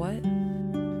know by what?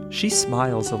 She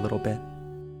smiles a little bit.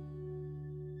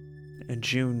 And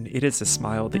June, it is a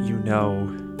smile that you know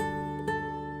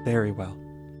very well.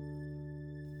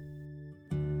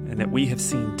 And that we have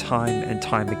seen time and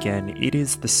time again. It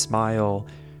is the smile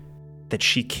that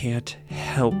she can't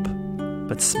help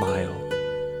but smile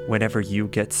whenever you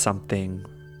get something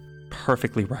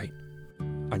perfectly right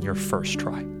on your first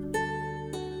try.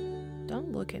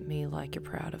 Don't look at me like you're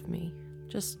proud of me.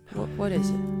 Just, what is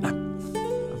it?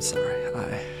 I'm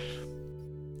sorry.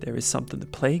 There is something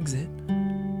that plagues it.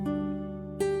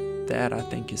 That, I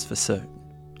think, is for certain.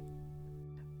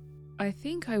 I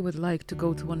think I would like to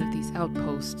go to one of these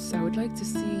outposts. I would like to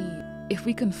see if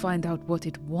we can find out what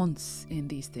it wants in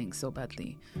these things so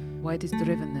badly. Why it is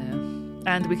driven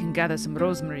there. And we can gather some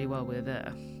rosemary while we're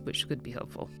there, which could be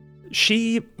helpful.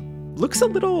 She looks a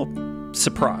little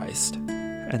surprised,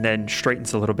 and then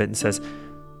straightens a little bit and says,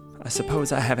 I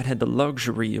suppose I haven't had the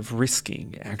luxury of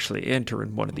risking actually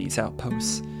entering one of these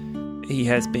outposts. He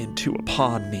has been too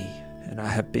upon me, and I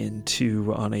have been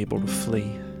too unable to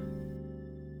flee.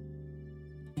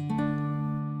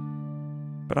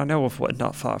 But I know of one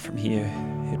not far from here.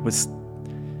 It was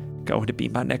going to be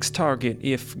my next target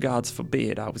if, God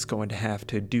forbid, I was going to have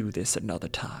to do this another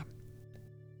time.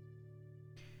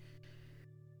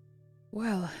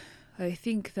 Well, I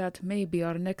think that may be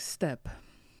our next step.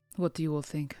 What do you all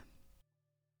think?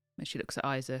 And she looks at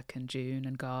Isaac and June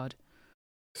and Guard.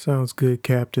 Sounds good,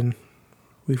 Captain.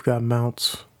 We've got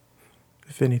mounts.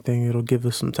 If anything, it'll give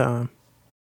us some time.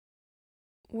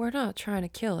 We're not trying to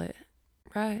kill it,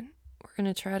 right? We're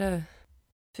going to try to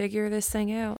figure this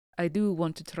thing out. I do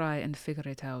want to try and figure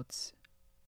it out.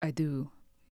 I do.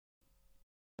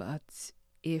 But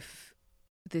if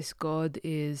this god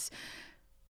is,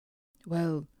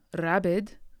 well,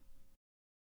 rabid,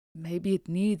 maybe it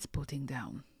needs putting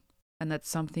down. And that's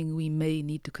something we may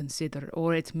need to consider,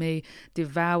 or it may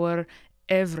devour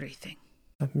everything.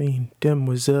 I mean,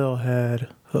 Demoiselle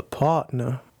had her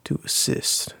partner to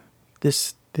assist.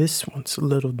 This one's a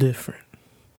little different.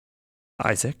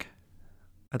 Isaac,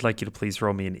 I'd like you to please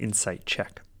roll me an insight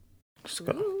check. Just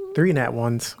go. 3 nat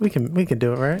ones. We can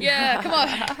do it, right? Yeah,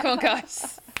 come on,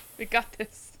 guys. We got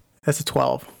this. That's a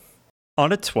 12.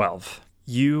 On a 12,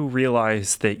 you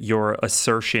realize that your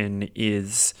assertion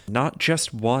is not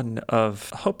just one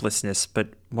of hopelessness, but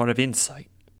one of insight.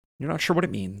 You're not sure what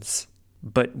it means.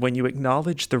 But when you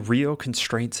acknowledge the real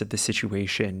constraints of the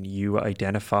situation, you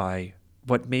identify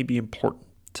what may be important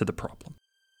to the problem.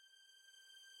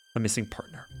 A missing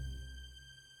partner.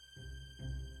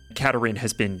 Katerin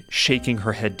has been shaking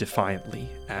her head defiantly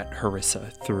at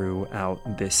Harissa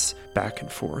throughout this back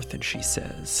and forth, and she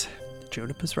says,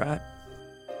 Juniper's right.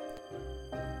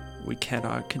 we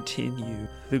cannot continue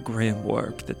the grim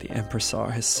work that the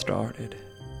Empressar has started.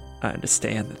 I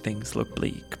understand that things look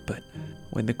bleak, but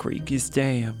when the creek is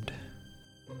dammed,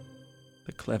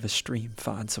 the clever stream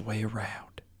finds a way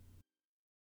around.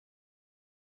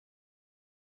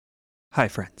 Hi,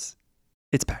 friends.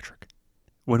 It's Patrick.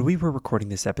 When we were recording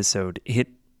this episode, it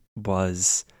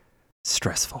was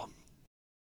stressful.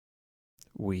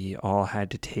 We all had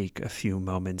to take a few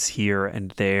moments here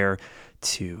and there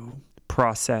to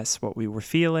process what we were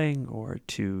feeling or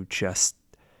to just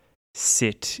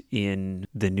sit in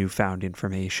the newfound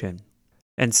information.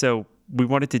 And so we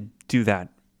wanted to do that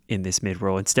in this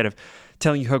mid-roll. Instead of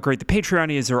telling you how great the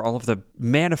Patreon is or all of the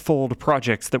manifold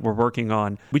projects that we're working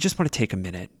on, we just want to take a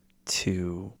minute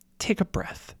to take a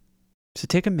breath. So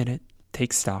take a minute,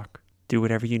 take stock, do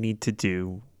whatever you need to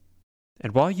do.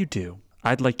 And while you do,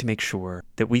 I'd like to make sure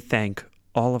that we thank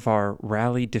all of our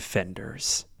rally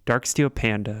defenders: Darksteel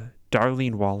Panda,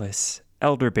 Darlene Wallace,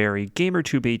 Elderberry,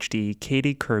 GamerTube HD,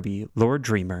 Katie Kirby, Lord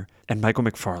Dreamer, and Michael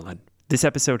McFarlane. This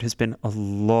episode has been a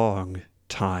long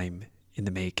time in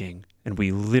the making, and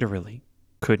we literally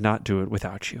could not do it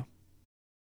without you.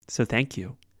 So thank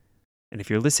you. And if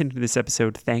you're listening to this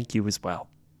episode, thank you as well.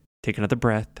 Take another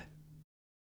breath,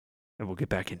 and we'll get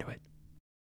back into it.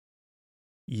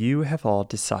 You have all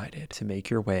decided to make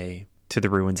your way to the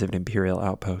ruins of an Imperial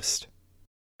outpost.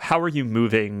 How are you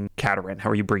moving Katerin? How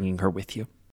are you bringing her with you?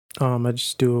 I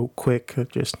just do a quick,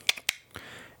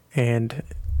 and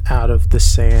out of the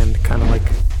sand, kind of like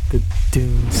the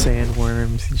dune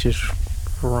sandworms, he just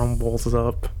rumbles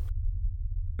up.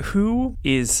 Who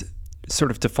is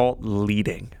sort of default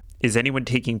leading? Is anyone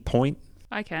taking point?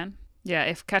 I can. Yeah,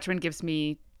 if Katerin gives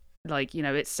me,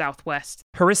 it's southwest.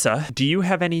 Harissa, do you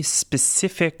have any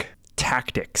specific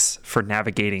tactics for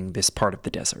navigating this part of the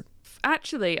desert?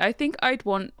 Actually, I think I'd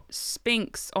want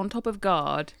Spinks on top of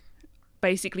guard,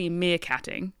 basically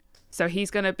meerkatting. So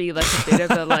he's going to be like a bit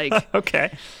of a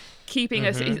okay. Keeping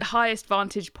his highest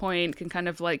vantage point, can kind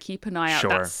of keep an eye out.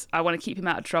 Sure. I want to keep him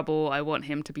out of trouble. I want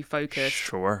him to be focused.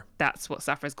 Sure. That's what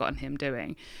Saphra's gotten him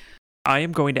doing. I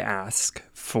am going to ask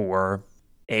for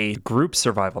a group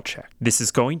survival check. This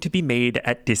is going to be made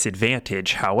at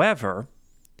disadvantage. However,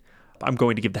 I'm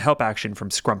going to give the help action from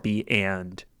Scrumpy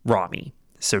and Rami.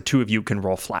 So two of you can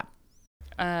roll flat.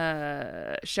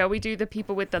 Shall we do the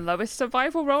people with the lowest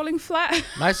survival rolling flat?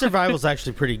 My survival's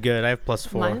actually pretty good. I have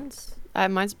 +4.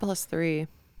 Mine's +3.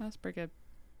 That's pretty good.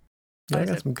 I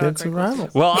got some good survival.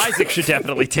 Well, Isaac should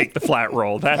definitely take the flat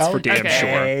roll. That's for damn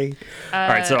sure. All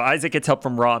right, so Isaac gets help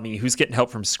from Rami. Who's getting help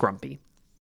from Scrumpy?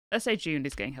 Let's say June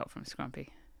is getting help from Scrumpy.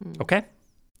 Okay.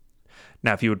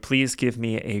 Now, if you would please give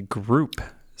me a group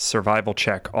survival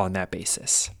check on that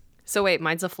basis. So wait,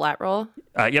 mine's a flat roll?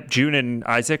 Yep, June and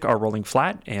Isaac are rolling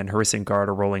flat, and Harissa and Guard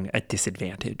are rolling at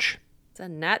disadvantage. It's a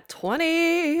nat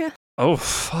 20. Oh,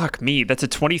 fuck me. That's a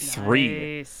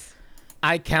 23. Nice.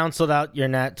 I canceled out your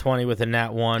nat 20 with a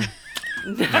nat 1.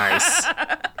 Nice.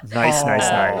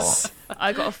 Nice.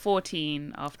 I got a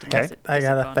 14 after Okay. I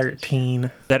got a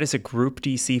 13. That is a group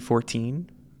DC 14.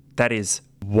 That is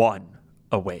 1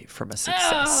 away from a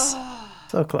success.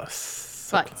 So close.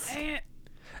 But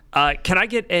Can I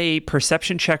get a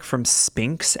perception check from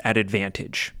Spinks at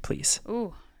advantage, please?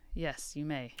 Ooh, yes, you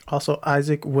may. Also,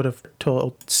 Isaac would have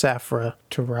told Saphra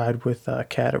to ride with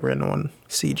Katerin on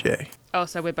CJ. Oh,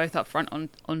 so we're both up front on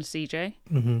CJ?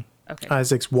 Mm-hmm. Okay.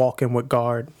 Isaac's walking with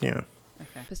guard, yeah.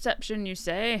 Okay. Perception, you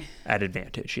say? At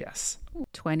advantage, yes.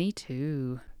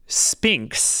 22.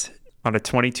 Spinks, on a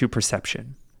 22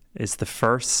 perception, is the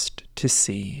first to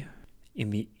see in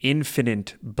the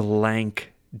infinite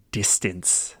blank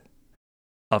distance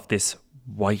of this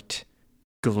white,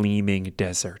 gleaming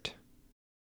desert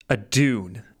a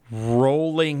dune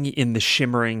rolling in the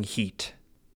shimmering heat,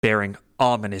 bearing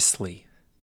ominously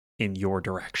in your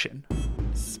direction.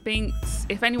 Spinks,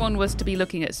 if anyone was to be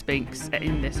looking at Spinks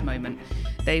in this moment,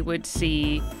 they would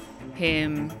see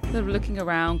him sort of looking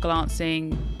around,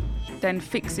 glancing, then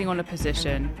fixing on a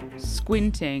position,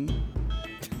 squinting,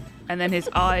 and then his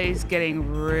eyes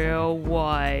getting real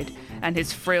wide and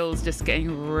his frills just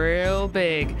getting real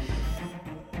big.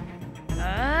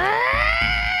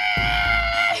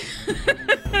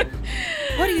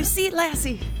 what do you see,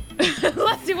 Lassie?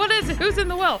 Lassie, what is it? Who's in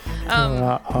the well?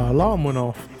 Alarm went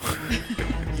off.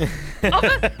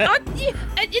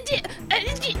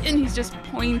 And he's just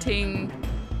pointing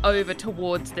over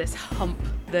towards this hump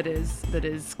that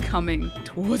is coming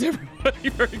towards everybody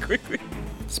very quickly.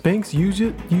 Spinks, use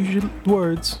your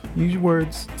words. Use your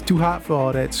words. It's too hot for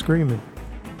all that screaming.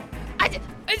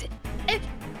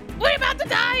 We're about to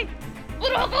die!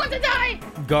 We're all going to die!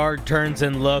 Guard turns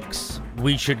and looks.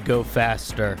 We should go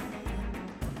faster.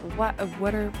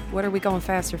 What are we going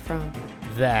faster from?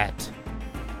 That.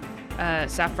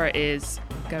 Saphra is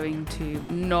going to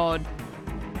nod.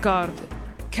 Guard,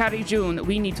 carry June.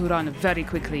 We need to run very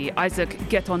quickly. Isaac,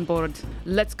 get on board.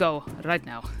 Let's go right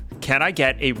now. Can I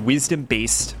get a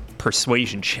wisdom-based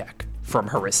persuasion check from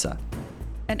Harissa?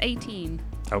 An 18.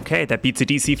 Okay, that beats a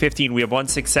DC 15. We have one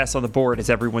success on the board as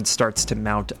everyone starts to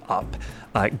mount up.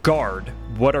 Guard,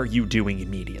 what are you doing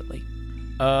immediately?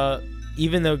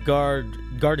 Even though Guard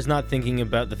is not thinking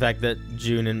about the fact that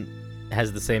June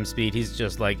has the same speed, he's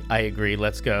just like, I agree,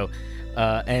 let's go.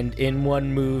 And in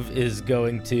one move is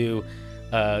going to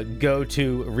go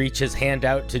to reach his hand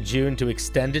out to June to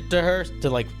extend it to her, to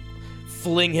like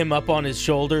fling him up on his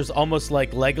shoulders, almost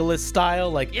like Legolas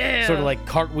style, like sort of like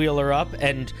cartwheel her up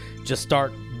and just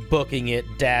start booking it,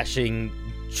 dashing,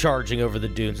 charging over the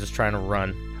dunes, just trying to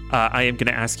run. I am going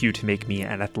to ask you to make me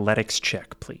an athletics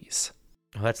check, please.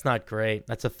 Oh, that's not great.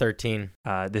 That's a 13.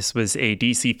 This was a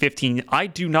DC 15. I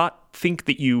do not think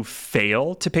that you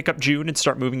fail to pick up June and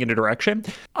start moving in a direction.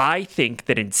 I think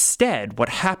that instead what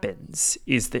happens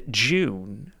is that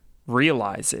June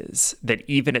realizes that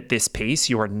even at this pace,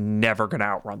 you are never going to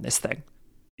outrun this thing.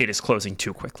 It is closing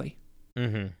too quickly.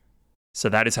 Mm-hmm. So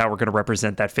that is how we're going to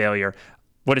represent that failure.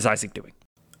 What is Isaac doing?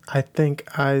 I think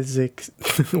Isaac,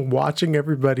 watching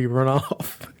everybody run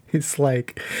off, is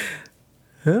like,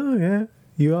 oh yeah,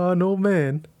 you are an old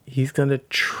man. He's going to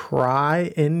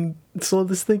try and slow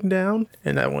this thing down.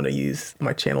 And I want to use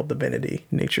my channel divinity,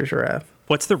 Nature's Wrath.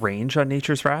 What's the range on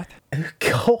Nature's Wrath?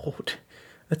 Cold.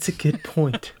 That's a good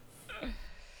point.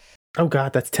 Oh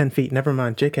God, that's 10 feet. Never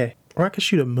mind. JK. Or I could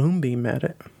shoot a moonbeam at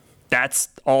it. That's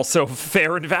also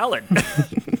fair and valid.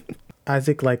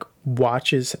 Isaac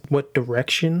watches what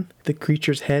direction the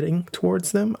creature's heading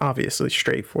towards them. Obviously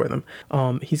straight for them.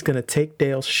 He's gonna take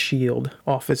Dale's shield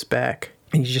off his back,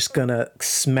 and he's just gonna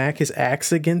smack his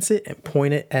axe against it and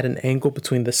point it at an angle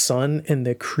between the sun and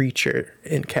the creature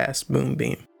and cast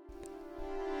Moonbeam.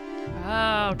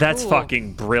 Oh, That's cool.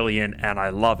 fucking brilliant, and I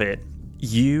love it.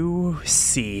 You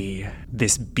see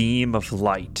this beam of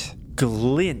light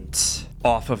glint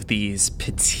off of these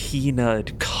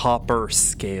patinaed copper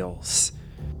scales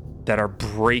that are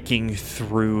breaking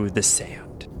through the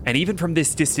sand. And even from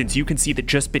this distance, you can see that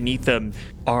just beneath them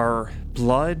are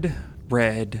blood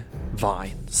red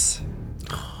vines.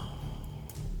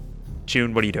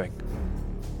 June, what are you doing?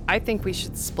 I think we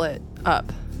should split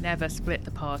up. Never split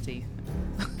the party.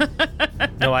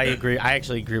 No, I agree. I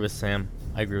actually agree with Sam.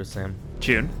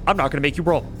 June, I'm not going to make you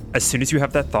roll. As soon as you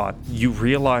have that thought, you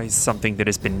realize something that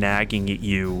has been nagging at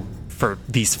you for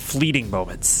these fleeting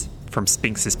moments, from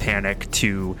Sphinx's panic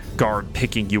to Guard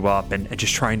picking you up and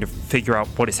just trying to figure out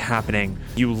what is happening.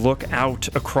 You look out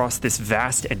across this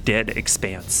vast and dead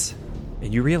expanse,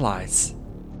 and you realize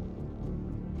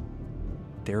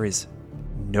there is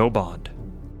no bond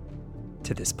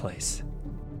to this place.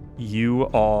 You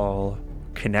all,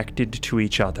 connected to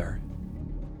each other,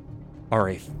 are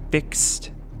a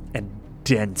fixed and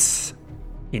dense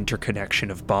interconnection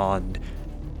of bond.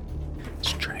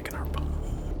 It's dragging our bond.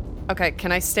 Okay,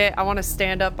 can I want to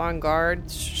stand up on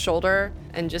Guard's shoulder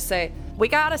and just say, we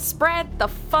gotta spread the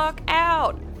fuck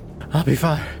out. I'll be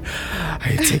fine.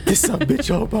 I can take this son of a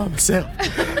bitch all by myself.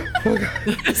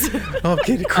 I'm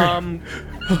getting cramped.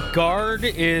 Guard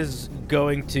is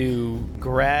going to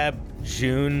grab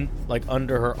June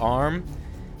under her arm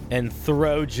and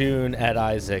throw June at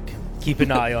Isaac. Keep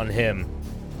an eye on him.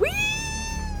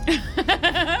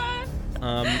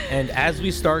 And as we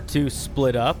start to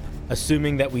split up,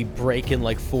 assuming that we break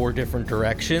in 4 different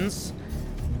directions,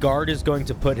 Guard is going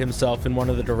to put himself in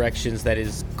one of the directions that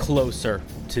is closer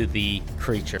to the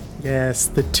creature. Yes,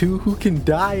 the 2 who can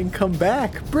die and come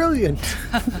back. Brilliant.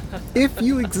 If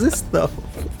you exist, though.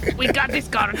 We got this,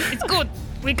 Guard. It's good.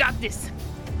 We got this.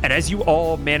 And as you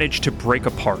all manage to break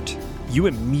apart, you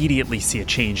immediately see a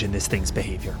change in this thing's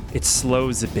behavior. It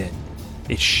slows a bit.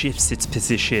 It shifts its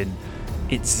position.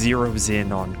 It zeroes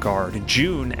in on Guard. And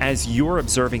June, as you're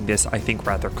observing this, I think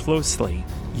rather closely,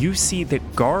 you see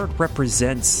that Guard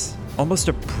represents almost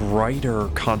a brighter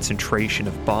concentration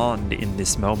of bond in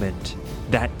this moment.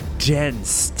 That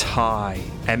dense tie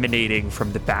emanating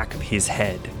from the back of his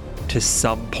head to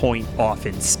some point off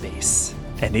in space.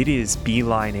 And it is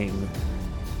beelining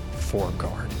for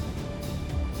Guard.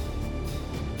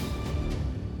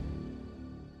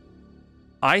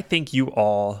 I think you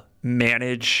all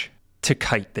manage to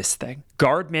kite this thing.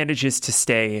 Guard manages to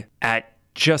stay at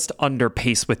just under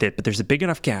pace with it, but there's a big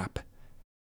enough gap.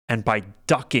 And by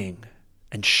ducking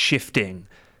and shifting,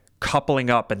 coupling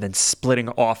up and then splitting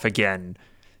off again,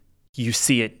 you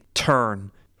see it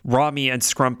turn, Rami and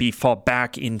Scrumpy fall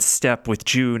back in step with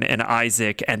June and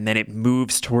Isaac, and then it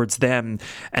moves towards them,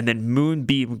 and then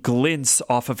Moonbeam glints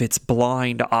off of its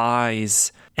blind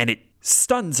eyes, and it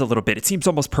stuns a little bit. It seems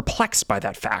almost perplexed by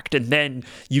that fact, and then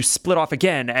you split off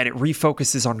again, and it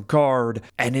refocuses on Guard,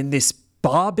 and in this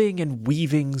bobbing and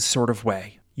weaving sort of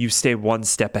way, you stay one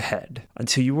step ahead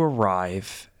until you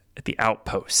arrive at the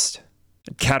outpost.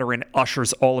 Katerin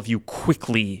ushers all of you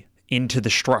quickly into the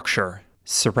structure,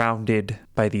 surrounded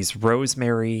by these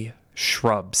rosemary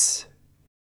shrubs,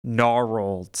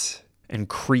 gnarled and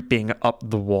creeping up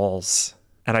the walls.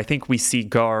 And I think we see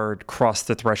Guard cross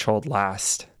the threshold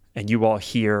last, and you all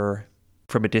hear,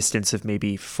 from a distance of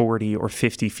maybe 40 or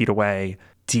 50 feet away,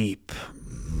 deep,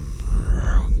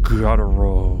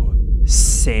 guttural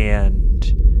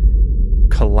sand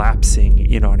collapsing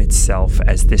in on itself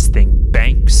as this thing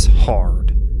banks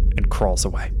hard and crawls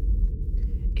away.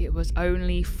 It was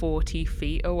only 40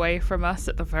 feet away from us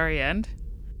at the very end.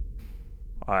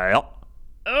 Well,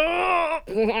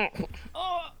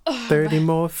 30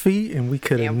 more feet and we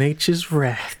could have nature's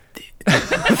wrath.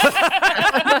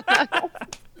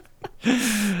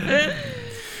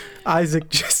 Isaac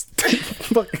just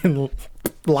fucking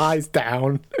lies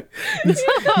down.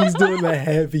 He's doing the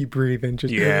heavy breathing.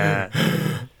 Just yeah.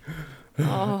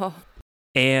 Oh.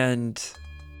 And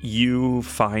you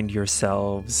find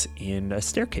yourselves in a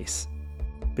staircase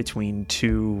between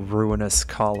two ruinous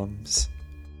columns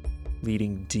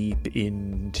leading deep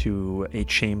into a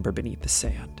chamber beneath the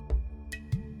sand.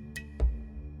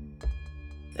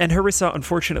 And Harissa,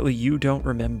 unfortunately, you don't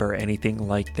remember anything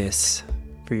like this,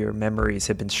 for your memories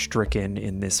have been stricken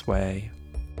in this way.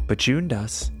 But June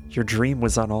does. Your dream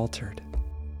was unaltered.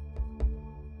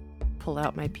 Pull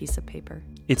out my piece of paper.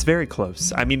 It's very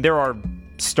close. I mean, there are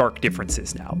stark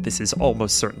differences now. This is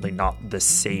almost certainly not the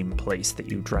same place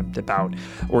that you dreamt about,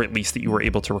 or at least that you were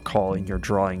able to recall in your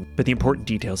drawing, but the important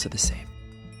details are the same.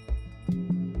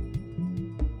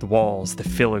 The walls, the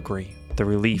filigree, the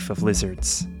relief of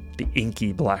lizards, the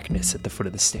inky blackness at the foot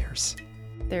of the stairs.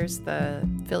 There's the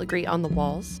filigree on the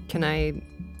walls. Can I,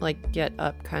 get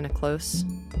up kind of close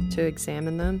to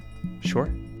examine them? Sure.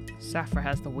 Saphra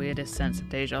has the weirdest sense of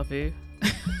deja vu.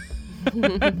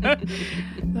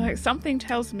 Something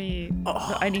tells me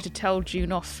that I need to tell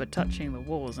June off for touching the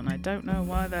walls, and I don't know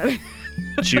why that.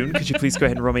 June, could you please go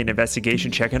ahead and roll me an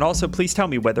investigation check, and also please tell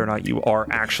me whether or not you are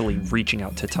actually reaching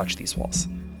out to touch these walls.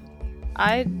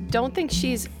 I don't think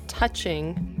she's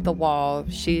touching the wall.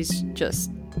 She's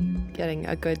just getting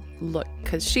a good look,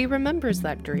 because she remembers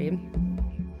that dream.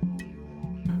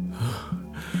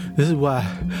 This is why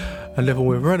I never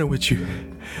went running with you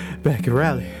back in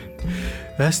Raleigh.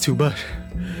 That's too much.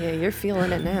 Yeah, you're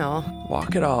feeling it now.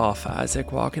 Walk it off,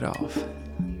 Isaac, walk it off.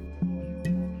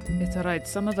 It's alright,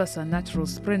 some of us are natural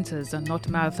sprinters and not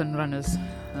marathon runners.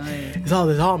 It's all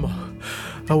this armor.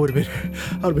 I would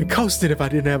have been coasting if I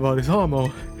didn't have all this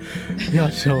armor. Y'all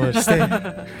just don't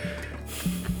understand.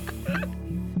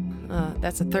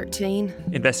 That's a 13.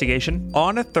 Investigation.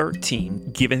 On a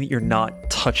 13, given that you're not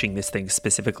touching this thing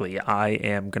specifically, I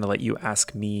am going to let you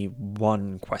ask me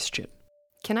one question.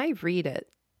 Can I read it?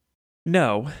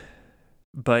 No,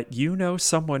 but you know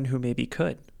someone who maybe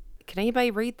could. Can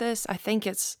anybody read this? I think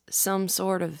it's some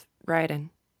sort of writing.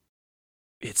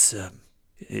 It's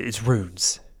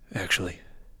runes, actually.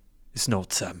 It's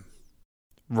not,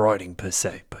 writing per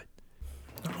se, but...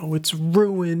 Oh, it's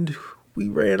ruined. We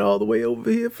ran all the way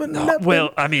over here for nothing.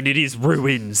 Well, I mean, it is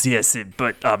ruins, yes,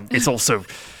 but it's also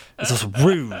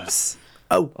runes.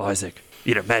 Oh, Isaac,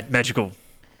 magical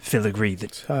filigree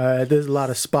that... there's a lot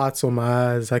of spots on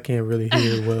my eyes. I can't really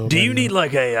hear well. Do you need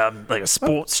like a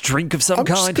sports drink of some I'm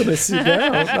kind? just gonna sit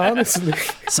down, honestly.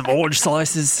 Some orange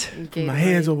slices? Okay, My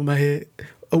hands over my head.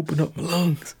 Open up my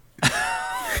lungs.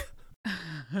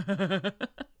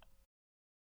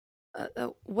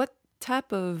 What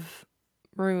type of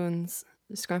runes,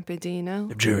 Scrumpy, do you know?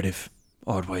 Abjurative.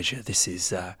 I'd wager this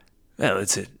is,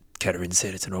 Katerin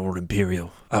said it's an old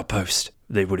Imperial outpost.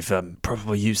 They would have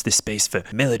probably used this space for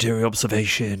military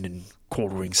observation and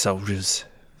quartering soldiers,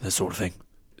 that sort of thing.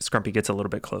 Scrumpy gets a little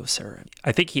bit closer.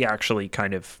 I think he actually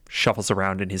kind of shuffles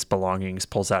around in his belongings,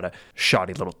 pulls out a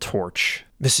shoddy little torch.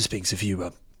 Mr. Spinks, if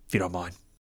you don't mind.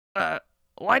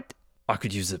 What? I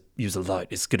could use a light.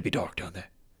 It's going to be dark down there.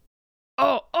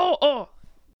 Oh.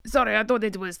 Sorry, I thought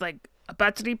it was like a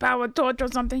battery-powered torch or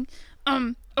something.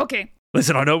 Okay.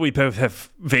 Listen, I know we both have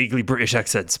vaguely British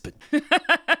accents, but...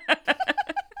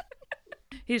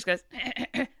 He just goes...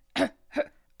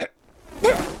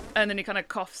 and then he kind of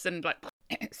coughs and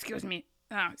Excuse me.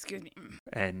 Oh, excuse me.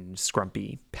 And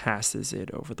Scrumpy passes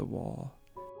it over the wall.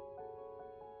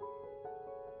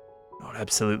 Not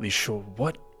absolutely sure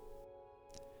what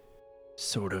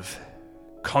sort of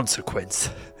consequence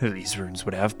these runes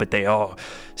would have, but they are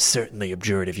certainly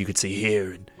abjurative. You could see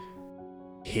here and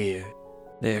here.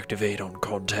 They activate on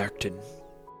contact and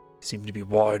seem to be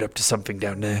wired up to something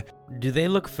down there. Do they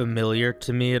look familiar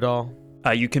to me at all?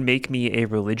 You can make me a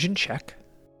religion check.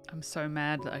 I'm so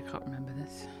mad that I can't remember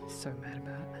this. So mad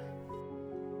about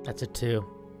it. That's a 2.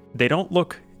 They don't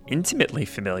look intimately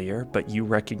familiar, but you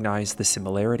recognize the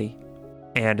similarity.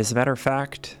 And as a matter of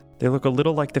fact, they look a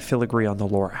little like the filigree on the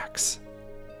Lorax.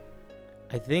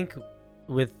 I think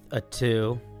with a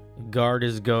 2, Guard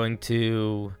is going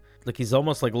to... he's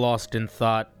almost lost in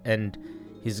thought, and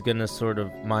he's gonna sort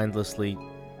of mindlessly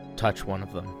touch one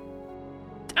of them.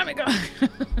 Damn it, God!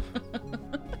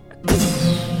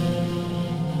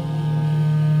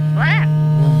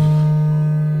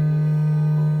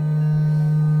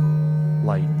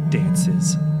 Light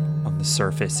dances on the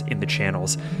surface in the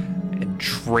channels and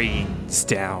drains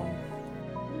down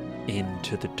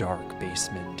into the dark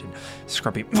basement. And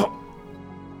Scrumpy...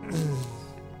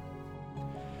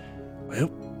 Well,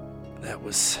 that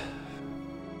was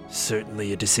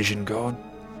certainly a decision, God.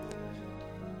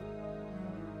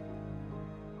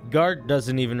 Guard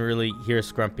doesn't even really hear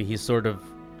Scrumpy. He's sort of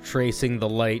tracing the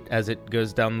light as it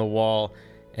goes down the wall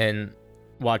and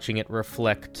watching it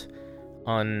reflect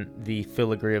on the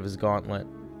filigree of his gauntlet.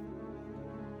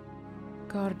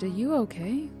 God, are you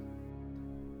okay?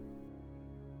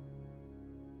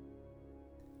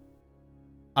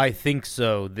 I think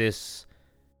so. This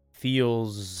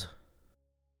feels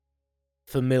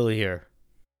familiar.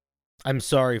 I'm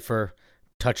sorry for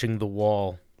touching the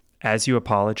wall. As you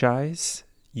apologize,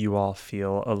 you all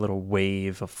feel a little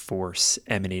wave of force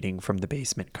emanating from the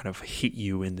basement kind of hit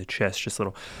you in the chest, just a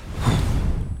little.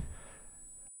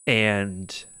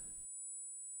 And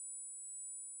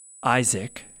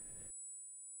Isaac,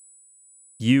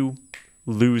 you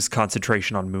lose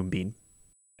concentration on Moonbeam.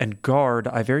 And Guard,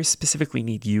 I very specifically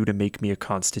need you to make me a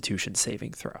Constitution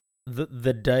saving throw.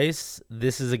 The dice,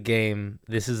 this is a game.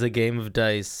 This is a game of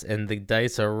dice, and the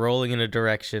dice are rolling in a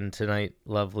direction tonight,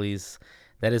 lovelies.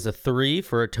 That is a 3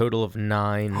 for a total of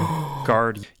 9.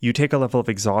 Guard, you take a level of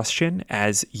exhaustion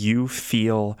as you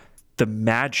feel the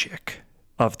magic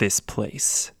of this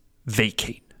place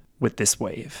vacate with this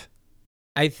wave.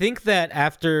 I think that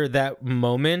after that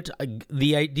moment,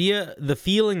 the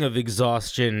feeling of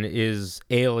exhaustion is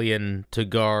alien to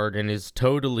Guard and is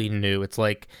totally new. It's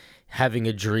like having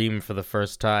a dream for the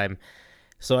first time.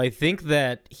 So I think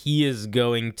that he is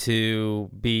going to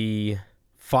be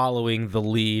following the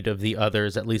lead of the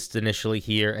others, at least initially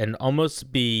here, and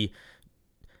almost be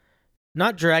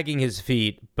not dragging his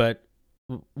feet, but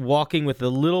walking with a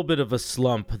little bit of a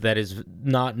slump that is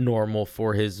not normal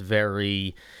for his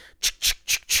very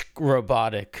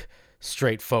robotic,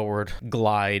 straightforward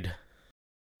glide.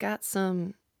 Got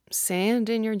some sand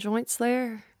in your joints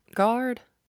there, Guard?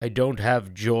 I don't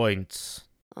have joints.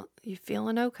 You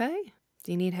feeling okay?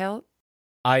 Do you need help?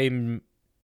 I'm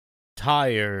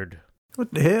tired.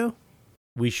 What the hell?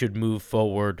 We should move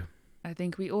forward. I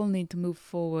think we all need to move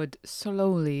forward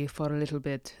slowly for a little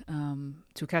bit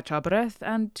to catch our breath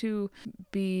and to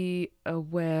be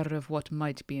aware of what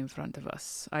might be in front of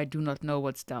us. I do not know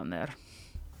what's down there.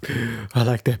 I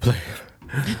like that plan.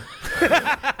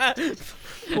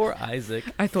 Poor Isaac.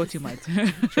 I thought you might.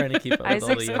 Trying to keep up with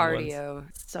all Isaac's the young cardio.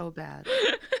 ones. So bad.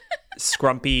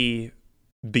 Scrumpy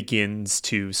begins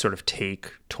to sort of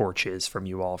take torches from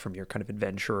you all, from your kind of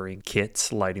adventuring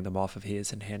kits, lighting them off of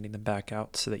his and handing them back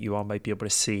out so that you all might be able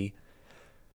to see.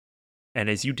 And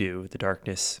as you do, the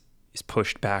darkness is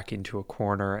pushed back into a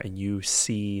corner and you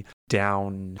see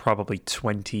down probably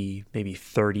 20, maybe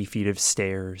 30 feet of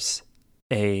stairs,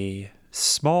 a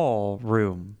small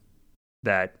room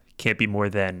that can't be more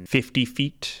than 50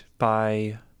 feet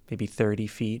by maybe 30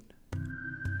 feet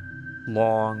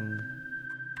long,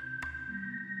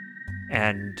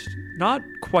 and not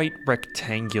quite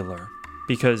rectangular,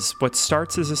 because what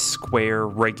starts as a square,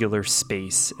 regular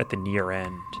space at the near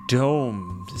end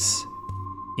domes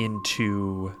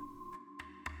into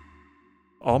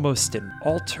almost an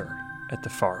altar at the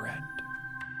far end.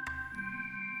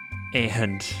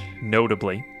 And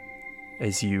notably,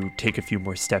 as you take a few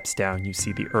more steps down, you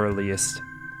see the earliest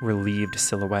relieved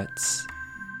silhouettes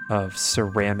of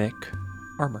ceramic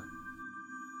armor.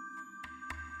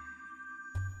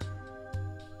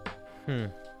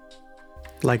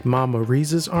 Like Mama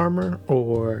Riza's armor,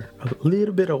 or a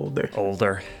little bit older?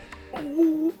 Older.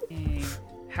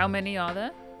 How many are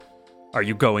there? Are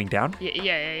you going down?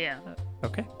 Yeah.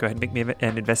 Okay, go ahead and make me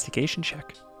an investigation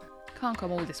check. Can't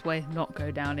come all this way, not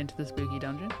go down into the spooky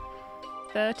dungeon.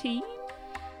 13?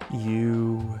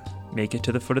 You make it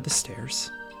to the foot of the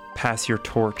stairs. pass your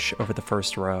torch over the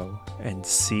first row and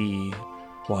see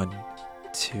 1,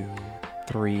 2,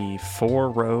 3, 4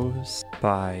 rows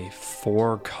by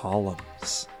 4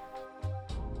 columns.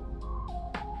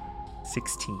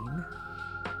 16.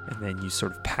 And then you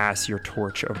sort of pass your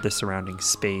torch over the surrounding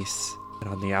space, and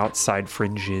on the outside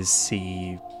fringes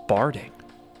see barding,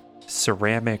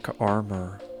 ceramic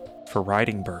armor for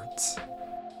riding birds,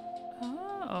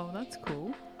 Oh, that's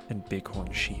cool. and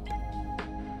bighorn sheep.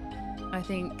 I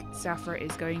think Saphira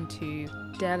is going to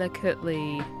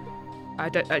delicately.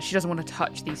 She doesn't want to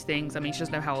touch these things. I mean, she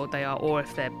doesn't know how old they are, or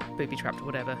if they're booby trapped or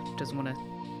whatever. Doesn't want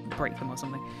to break them or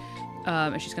something.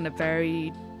 And she's going to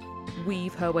very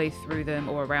weave her way through them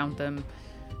or around them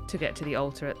to get to the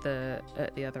altar at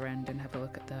the other end and have a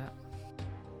look at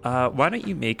that. Why don't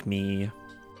you make me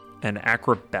an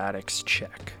acrobatics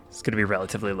check? It's going to be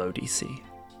relatively low DC.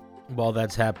 While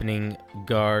that's happening,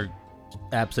 Guard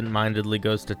absent-mindedly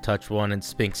goes to touch one, and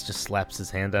Sphinx just slaps his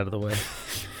hand out of the way.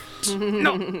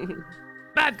 No!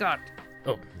 Bad God!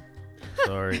 Oh,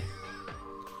 sorry.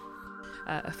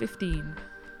 A 15.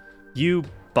 You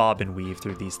bob and weave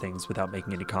through these things without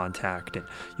making any contact, and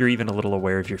you're even a little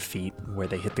aware of your feet, where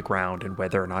they hit the ground, and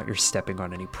whether or not you're stepping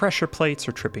on any pressure plates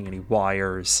or tripping any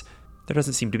wires. There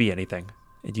doesn't seem to be anything.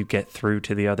 And you get through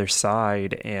to the other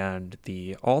side, and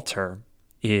the altar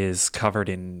is covered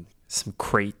in some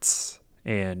crates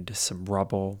and some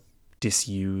rubble,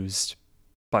 disused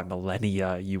by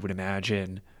millennia, you would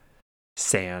imagine.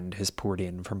 Sand has poured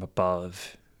in from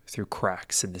above through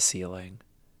cracks in the ceiling.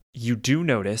 You do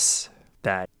notice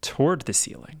that toward the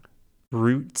ceiling,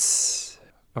 roots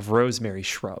of rosemary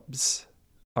shrubs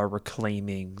are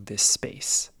reclaiming this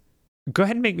space. Go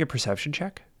ahead and make me a perception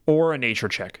check or a nature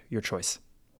check, your choice.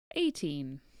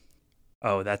 18.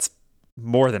 Oh, that's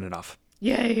more than enough.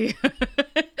 Yay!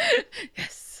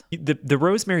 Yes. The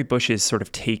rosemary bushes sort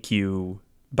of take you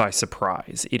by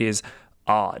surprise. It is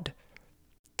odd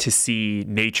to see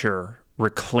nature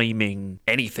reclaiming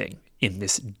anything in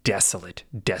this desolate,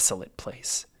 desolate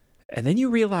place. And then you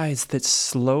realize that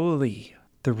slowly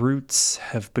the roots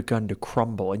have begun to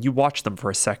crumble, and you watch them for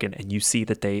a second and you see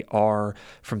that they are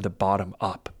from the bottom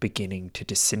up beginning to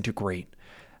disintegrate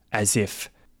as if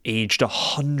aged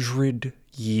 100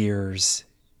 years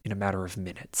in a matter of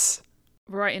minutes.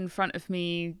 Right in front of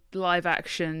me, live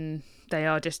action, they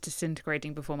are just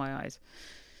disintegrating before my eyes.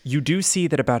 You do see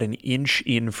that about an inch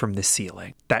in from the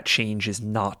ceiling, that change is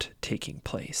not taking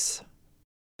place.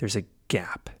 There's a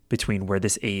gap between where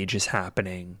this age is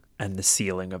happening and the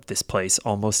ceiling of this place,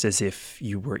 almost as if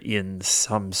you were in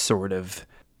some sort of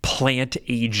plant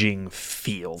aging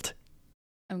field.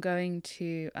 I'm going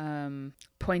to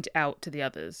point out to the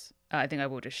others. I think I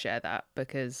will just share that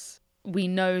because we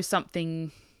know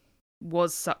something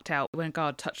was sucked out when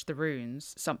Guard touched the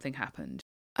runes. Something happened.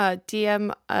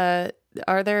 DM,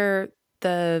 are there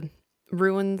the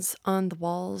ruins on the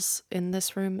walls in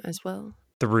this room as well?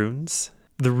 The runes?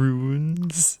 The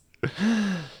runes?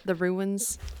 The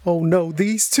ruins? Oh no,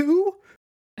 these two?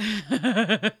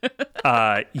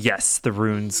 Yes, the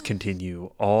runes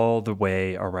continue all the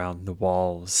way around the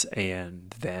walls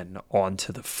and then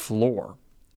onto the floor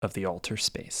of the altar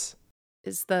space.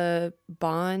 Is the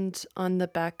bond on the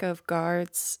back of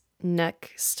Guard's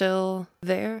neck still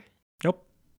there? Nope.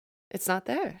 It's not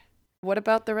there. What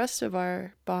about the rest of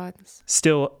our bonds?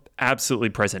 Still absolutely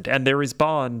present. And there is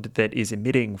bond that is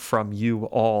emitting from you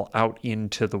all out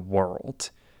into the world.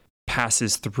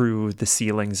 Passes through the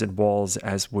ceilings and walls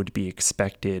as would be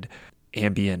expected.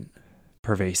 Ambient,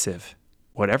 pervasive.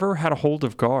 Whatever had a hold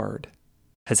of Guard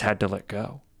has had to let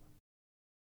go.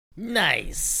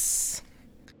 Nice.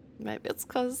 Maybe it's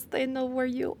because they know where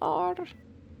you are.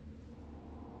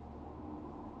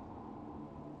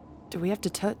 Do we have to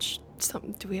touch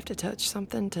something? Do we have to touch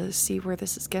something to see where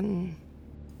this is getting?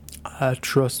 I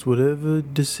trust whatever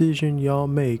decision y'all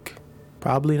make.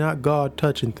 Probably not God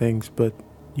touching things, but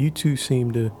you two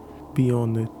seem to be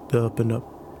on the up and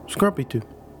up. Scrumpy too.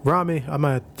 Rami, I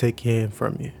might have to take your hand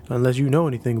from you, unless you know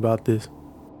anything about this.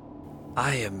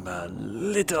 I am a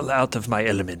little out of my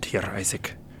element here,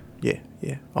 Isaac. Yeah.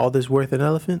 All this worth an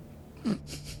elephant?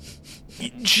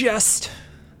 Just...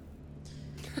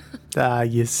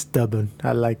 You're stubborn.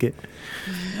 I like it.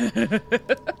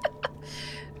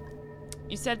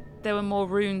 You said there were more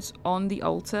runes on the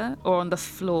altar or on the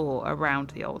floor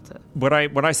around the altar? When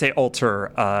I say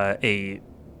altar,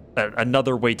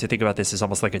 another way to think about this is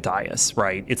almost like a dais,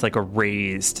 right? It's like a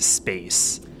raised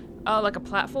space. Oh, like a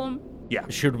platform? Yeah.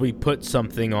 Should we put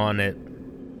something on it?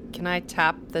 Can I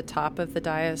tap the top of the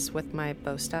dais with my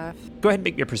bow staff? Go ahead and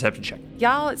make me a perception check.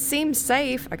 Y'all, it seems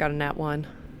safe. I got a nat 1.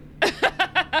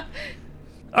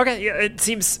 Okay, yeah, it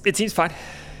seems fine.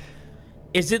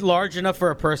 Is it large enough for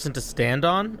a person to stand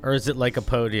on, or is it like a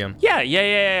podium?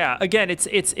 Yeah. Again, it's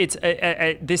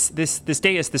this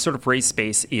dais, this sort of raised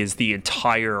space is the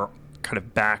entire kind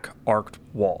of back arced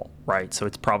wall, right? So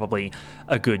it's probably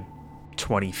a good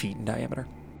 20 feet in diameter.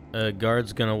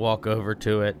 Guard's gonna walk over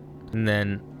to it and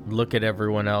then look at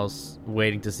everyone else,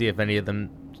 waiting to see if any of them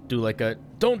do like a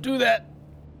 "don't do that."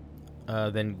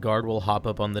 Then Guard will hop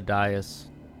up on the dais.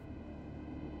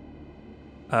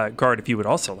 Guard, if you would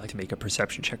also like to make a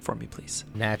perception check for me, please.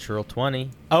 Natural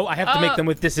 20. Oh, I have to make them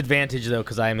with disadvantage, though,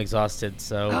 because I am exhausted,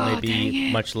 so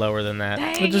maybe much lower than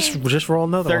that. Just roll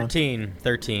another 13.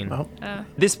 13. one.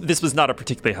 This was not a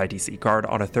particularly high DC. Guard,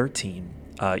 on a 13,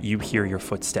 you hear your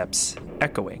footsteps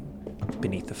echoing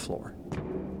beneath the floor.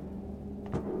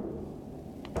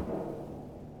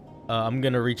 I'm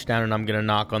going to reach down and I'm going to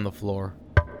knock on the floor.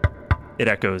 It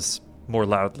echoes more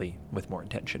loudly with more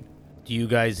intention. Do you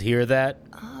guys hear that?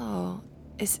 Oh,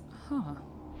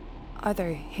 are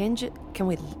there hinges? Can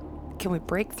we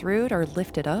break through it or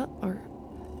lift it up or?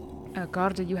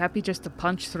 Guard, are you happy just to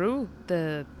punch through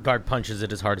the? Guard punches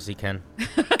it as hard as he can.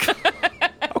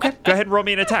 Okay, go ahead and roll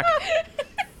me an attack.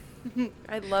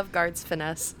 I love Guard's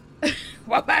finesse.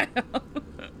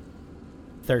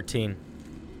 13.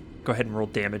 Go ahead and roll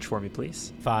damage for me,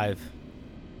 please. 5.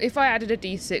 If I added a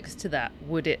d6 to that,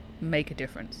 would it make a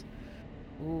difference?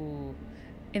 Ooh.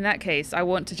 In that case, I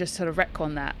want to just sort of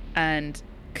retcon that, and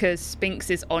because Sphinx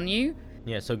is on you.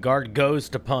 Yeah, so Guard goes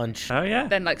to punch. Oh, yeah.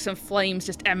 Then, like, some flames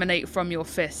just emanate from your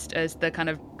fist as the kind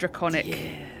of draconic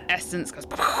essence goes.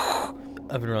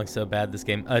 I've been rolling so bad this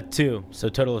game. 2, so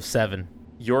total of 7.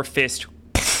 Your fist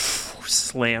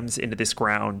slams into this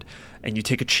ground, and you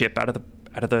take a chip out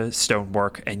of the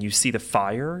stonework, and you see the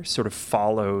fire sort of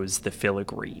follows the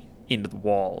filigree into the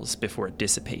walls before it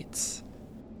dissipates.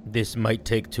 This might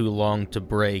take too long to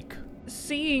break.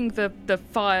 Seeing the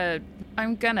fire,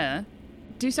 I'm gonna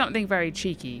do something very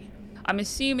cheeky. I'm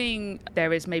assuming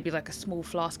there is maybe like a small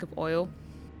flask of oil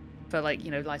for, like,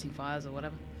 lighting fires or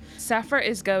whatever. Saphra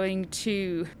is going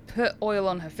to put oil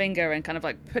on her finger and kind of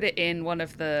like put it in one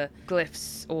of the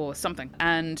glyphs or something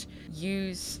and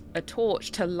use a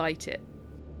torch to light it.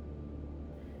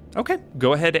 Okay,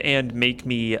 go ahead and make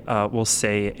me, we'll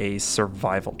say, a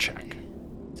survival check.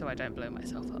 So I don't blow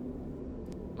myself up.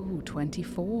 Ooh,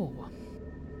 24.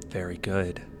 Very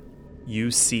good. You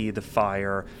see the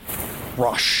fire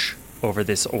rush over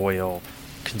this oil,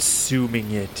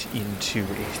 consuming it into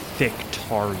a thick,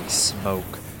 tarry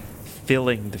smoke,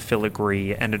 filling the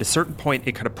filigree, and at a certain point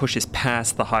it kind of pushes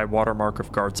past the high watermark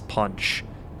of Guard's punch,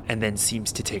 and then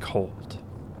seems to take hold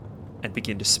and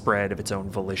begin to spread of its own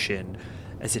volition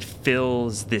as it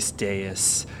fills this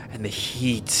dais, and the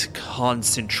heat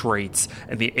concentrates,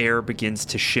 and the air begins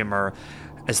to shimmer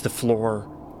as the floor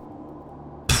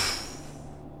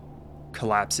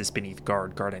collapses beneath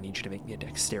Guard. Guard, I need you to make me a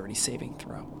dexterity saving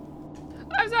throw.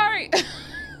 I'm sorry.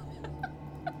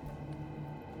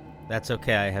 That's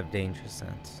okay, I have danger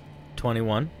sense.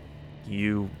 21.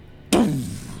 You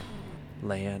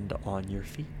land on your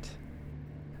feet,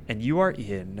 and you are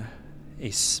in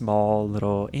a small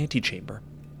little antechamber,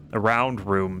 a round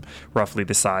room roughly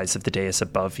the size of the dais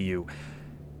above you.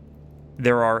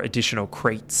 There are additional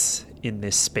crates in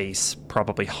this space,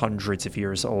 probably hundreds of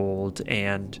years old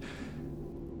and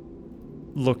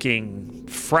looking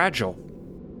fragile,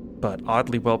 but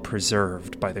oddly well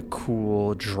preserved by the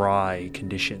cool, dry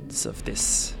conditions of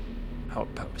this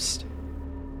outpost.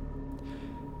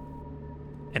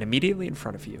 And immediately in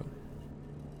front of you,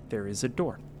 there is a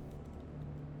door.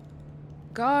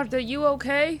 Guard, are you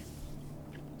okay?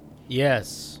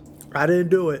 Yes. I didn't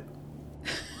do it.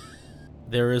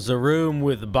 There is a room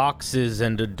with boxes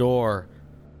and a door.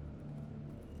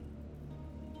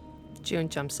 June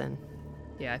jumps in.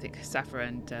 Yeah, I think Saphra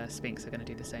and Sphinx are going to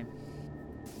do the same.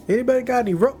 Anybody got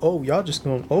any Oh, y'all just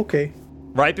going, okay.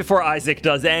 Right before Isaac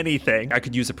does anything, I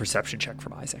could use a perception check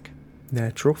from Isaac.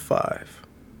 Natural 5.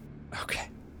 Okay.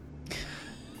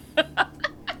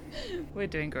 We're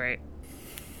doing great.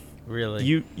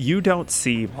 Really? You don't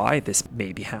see why this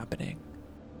may be happening,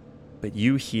 but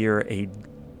you hear a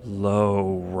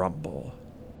low rumble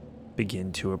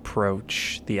begin to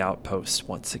approach the outpost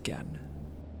once again.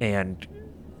 And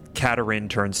Katerin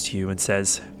turns to you and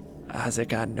says,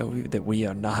 Isaac, I know that we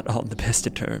are not on the best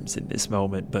of terms in this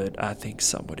moment, but I think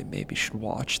somebody maybe should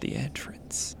watch the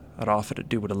entrance. I'd offer to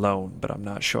do it alone, but I'm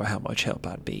not sure how much help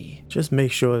I'd be. Just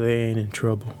make sure they ain't in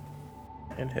trouble.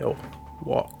 And he'll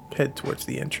head towards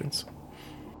the entrance.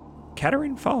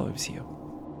 Katerin follows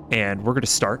you. And we're going to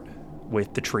start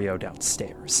with the trio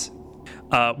downstairs.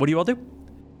 What do you all do?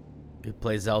 We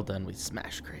play Zelda and we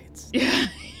smash crates. Yeah.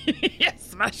 Yeah,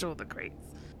 smash all the crates.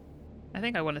 I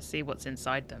think I want to see what's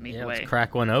inside them either Yeah, way. let's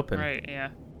crack one open. Right,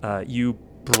 yeah. You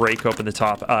break open the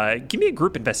top. Give me a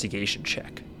group investigation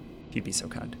check, if you'd be so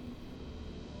kind.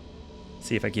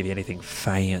 See if I give you anything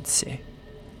fancy.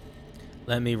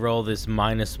 Let me roll this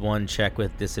 -1 check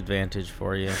with disadvantage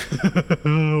for you.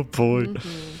 Oh, boy.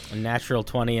 A natural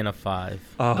 20 and a 5.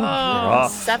 Oh,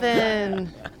 rough.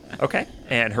 7. Okay,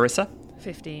 and Harissa?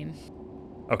 15.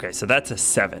 Okay, so that's a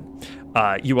 7.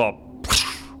 You all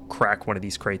crack one of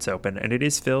these crates open, and it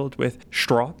is filled with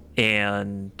straw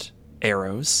and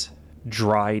arrows,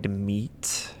 dried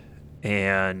meat,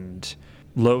 and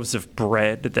loaves of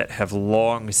bread that have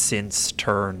long since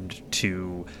turned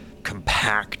to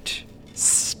compact,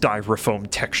 styrofoam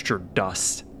textured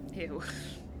dust. Ew.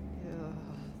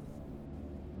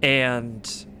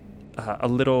 And a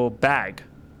little bag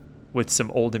with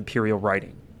some old imperial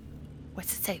writing.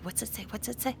 What's it say? What's it say? What's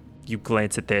it say? You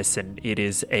glance at this, and it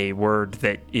is a word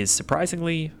that is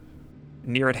surprisingly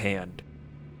near at hand.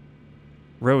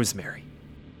 Rosemary.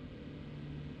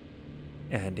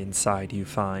 And inside you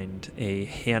find a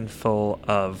handful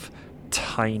of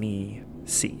tiny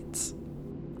seeds.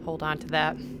 Hold on to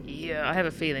that. Yeah, I have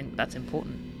a feeling that's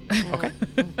important. Okay.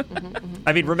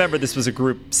 I mean, remember, this was a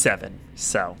group 7,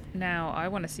 so. Now, I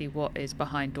want to see what is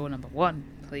behind door number 1,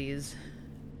 please.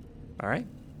 All right.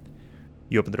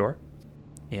 You open the door,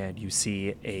 and you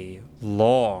see a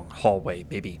long hallway,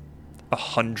 maybe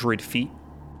 100 feet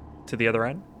to the other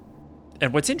end.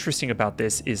 And what's interesting about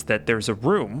this is that there's a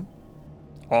room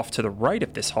off to the right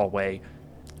of this hallway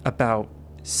about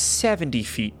 70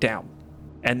 feet down.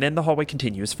 And then the hallway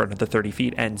continues for another 30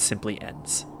 feet and simply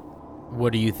ends.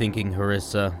 What are you thinking,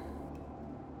 Harissa?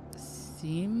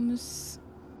 Seems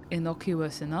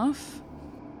innocuous enough.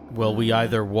 Well, we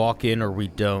either walk in or we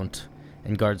don't.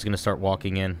 And Guard's gonna start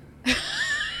walking in.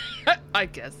 I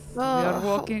guess we are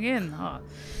walking in, huh?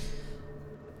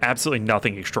 Absolutely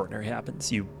nothing extraordinary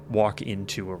happens. You walk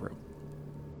into a room.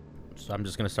 So I'm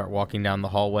just gonna start walking down the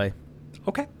hallway.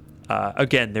 Okay.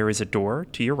 Again, there is a door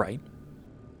to your right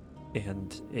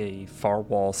and a far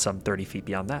wall some 30 feet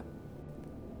beyond that.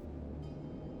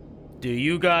 Do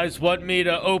you guys want me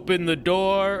to open the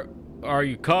door? Are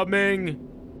you coming?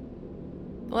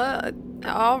 Well,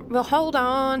 hold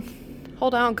on.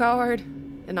 Hold on, guard.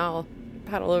 And I'll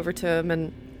paddle over to him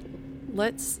and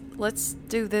let's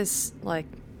do this, like,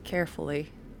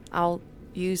 carefully. I'll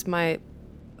use my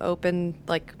open,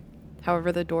 like,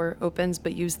 however the door opens,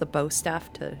 but use the bow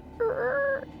staff to...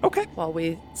 Okay. while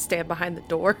we stand behind the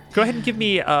door. Go ahead and give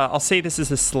me, I'll say this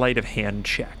is a sleight of hand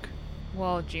check.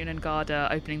 While June and Guard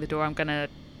are opening the door, I'm gonna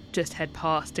just head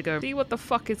past to go see what the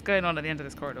fuck is going on at the end of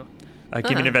this corridor.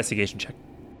 Give me an investigation check.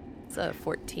 It's a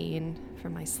 14 for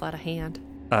my sleight of hand.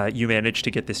 You manage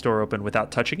to get this door open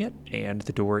without touching it, and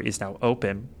the door is now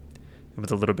open. And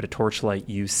with a little bit of torchlight,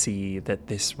 you see that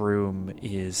this room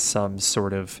is some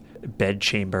sort of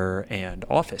bedchamber and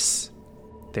office.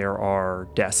 There are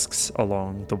desks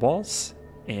along the walls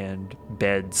and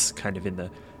beds kind of in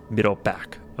the middle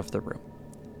back of the room.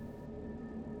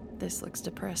 This looks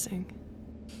depressing.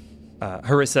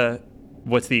 Harissa,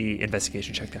 what's the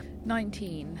investigation check there?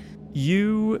 19.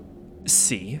 You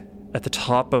see at the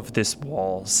top of this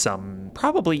wall, some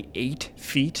probably 8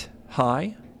 feet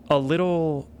high, a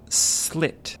little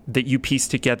slit that you piece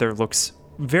together looks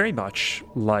very much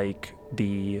like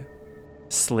the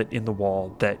slit in the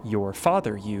wall that your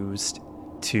father used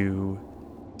to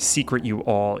secret you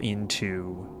all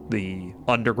into the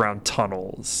underground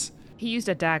tunnels. He used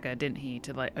a dagger, didn't he,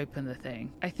 to like open the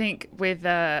thing? I think with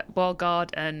while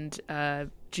Guard and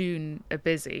June are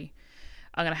busy,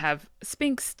 I'm gonna have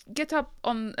Spinks get up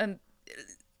on and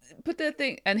put the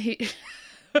thing, and he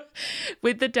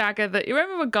with the dagger that you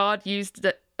remember when Guard used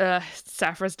the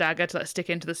Saphra's dagger to like stick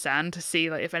into the sand to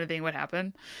see like if anything would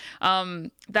happen.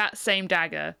 That same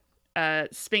dagger,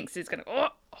 Spinks is gonna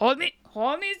hold me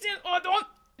still. Oh,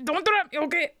 don't drop me,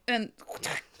 okay?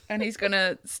 And he's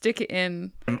gonna stick it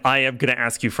in. I am gonna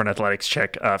ask you for an athletics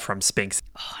check from Spinks.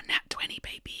 Oh, nat 20,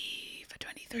 baby, for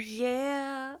 23.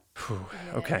 Yeah. Whew,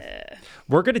 okay,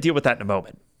 we're gonna deal with that in a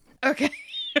moment. Okay.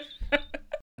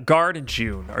 Guard and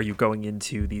June, are you going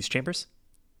into these chambers?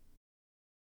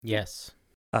 Yes.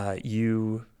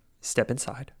 You step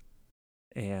inside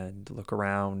and look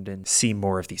around and see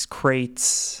more of these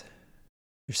crates.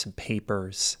 There's some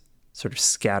papers sort of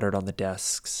scattered on the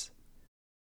desks,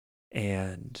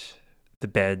 and the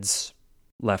beds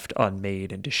left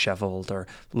unmade and disheveled or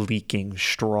leaking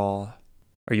straw.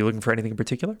 Are you looking for anything in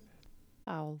particular?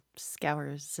 I'll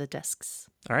scour the desks.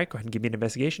 All right, go ahead and give me an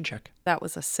investigation check. That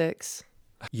was a 6.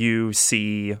 You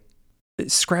see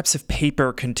scraps of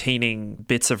paper containing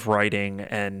bits of writing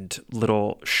and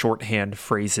little shorthand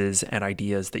phrases and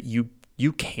ideas that you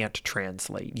can't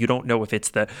translate. You don't know if it's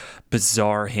the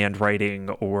bizarre handwriting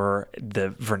or the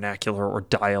vernacular or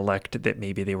dialect that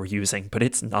maybe they were using, but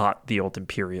it's not the Old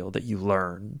Imperial that you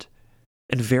learned.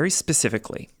 And very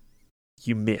specifically,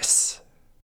 you miss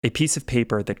a piece of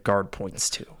paper that Guard points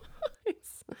to.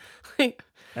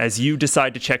 As you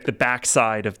decide to check the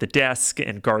backside of the desk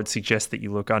and Guard suggests that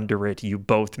you look under it, you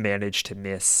both manage to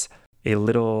miss a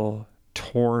little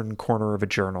torn corner of a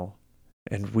journal.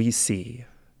 And we see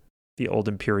the Old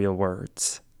Imperial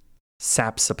words: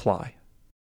 sap supply,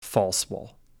 false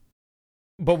wall.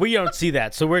 But we don't see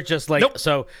that, so we're just like, Nope.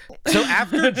 so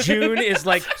after June is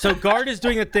like, so Guard is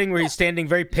doing a thing where he's standing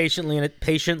very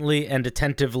patiently and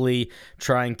attentively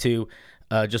trying to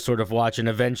just sort of watch, and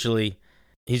eventually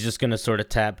he's just going to sort of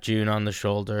tap June on the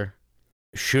shoulder.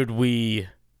 Should we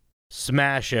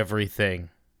smash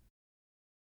everything?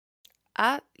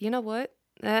 You know what?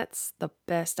 That's the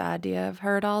best idea I've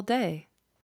heard all day.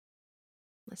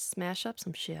 Let's smash up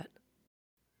some shit.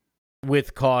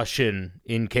 With caution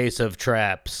in case of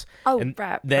traps. Oh, and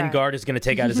right. Then right. Guard is going to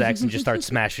take out his axe and just start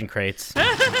smashing crates.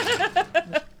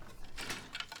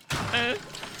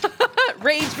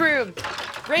 Rage room!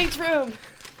 Rage room!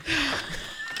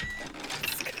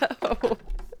 Let's go.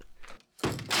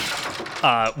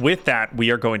 With that,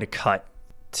 we are going to cut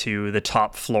to the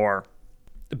top floor.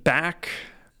 Back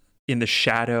in the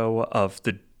shadow of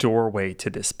the doorway to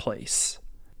this place,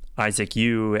 Isaac,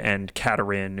 you and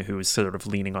Katerin, who is sort of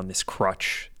leaning on this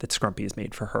crutch that Scrumpy has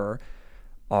made for her,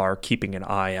 are keeping an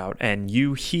eye out. And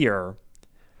you hear,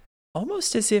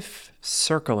 almost as if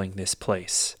circling this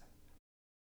place,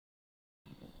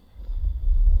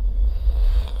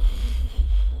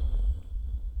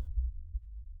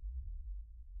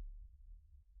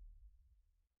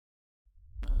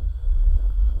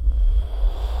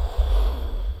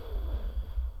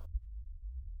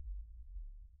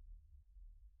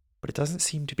 but it doesn't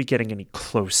seem to be getting any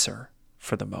closer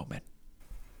for the moment.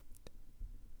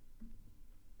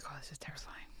 God, this is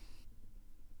terrifying.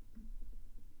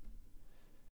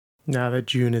 Now that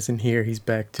June isn't here, he's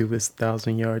back to his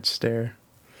 1,000-yard stare.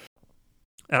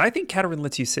 And I think Katerin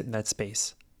lets you sit in that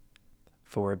space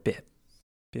for a bit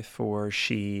before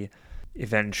she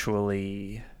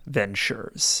eventually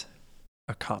ventures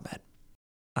a comment.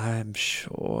 I'm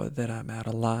sure that I'm out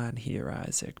of line here,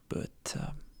 Isaac, but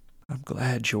I'm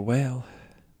glad you're well.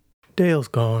 Dale's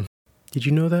gone. Did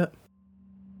you know that?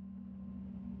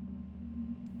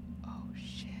 Oh,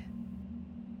 shit.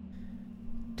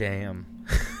 Damn.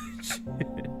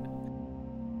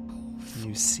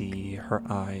 You see her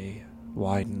eye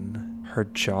widen, her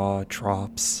jaw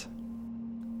drops,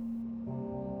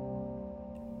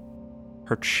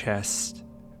 her chest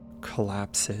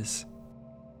collapses.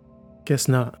 Guess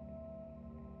not.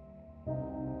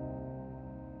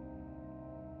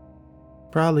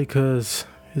 Probably because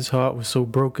his heart was so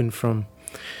broken from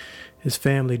his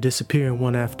family disappearing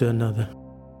one after another.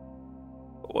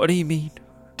 What do you mean,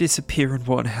 disappearing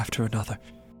one after another?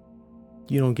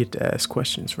 You don't get to ask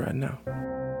questions right now.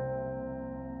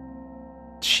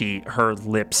 Her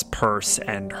lips purse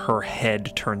and her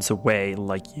head turns away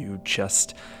like you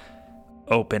just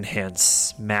open hand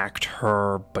smacked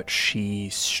her, but she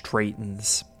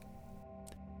straightens.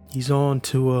 He's on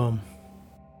to,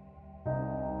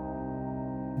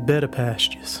 better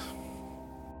pastures.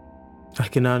 I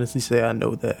can honestly say I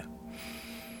know that.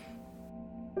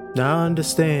 Now I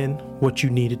understand what you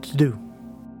needed to do.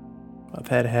 I've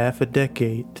had half a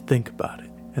decade to think about it,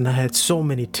 and I had so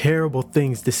many terrible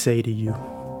things to say to you.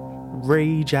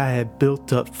 Rage I had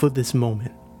built up for this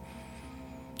moment.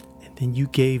 And then you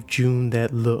gave June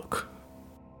that look,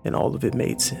 and all of it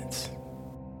made sense.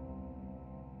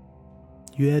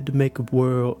 You had to make a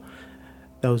world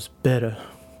that was better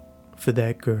for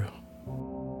that girl.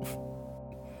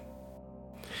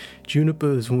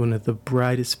 Juniper is one of the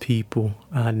brightest people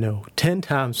I know, 10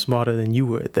 times smarter than you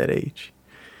were at that age.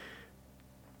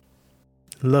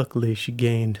 Luckily, she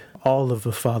gained all of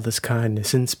her father's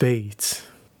kindness in spades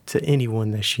to anyone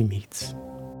that she meets.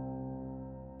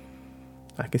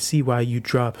 I can see why you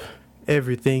drop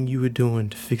everything you were doing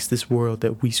to fix this world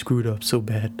that we screwed up so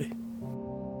badly.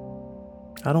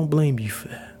 I don't blame you for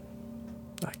that.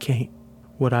 I can't.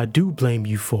 What I do blame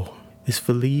you for is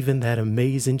for leaving that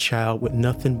amazing child with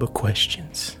nothing but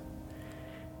questions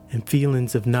and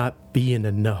feelings of not being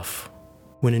enough,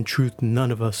 when in truth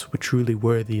none of us were truly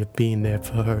worthy of being there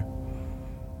for her.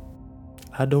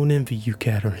 I don't envy you,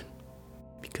 Katerin,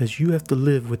 because you have to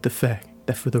live with the fact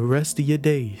that for the rest of your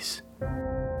days,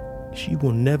 she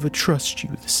will never trust you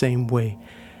the same way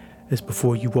is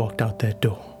before you walked out that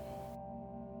door.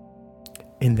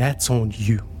 And that's on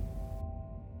you.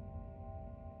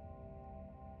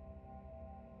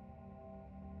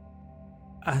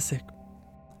 Isaac.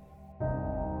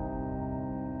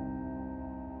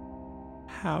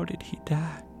 How did he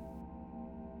die?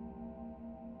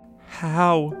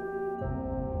 How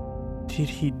did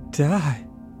he die?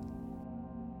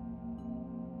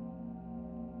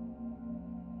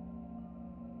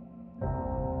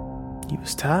 He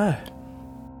was tired.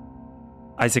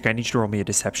 Isaac, I need you to roll me a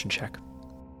deception check.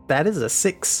 That is a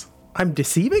 6. I'm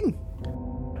deceiving?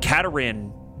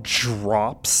 Katarin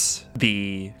drops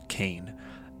the cane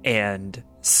and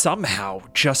somehow,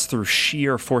 just through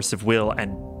sheer force of will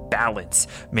and balance,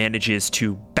 manages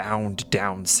to bound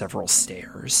down several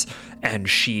stairs. And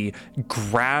she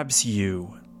grabs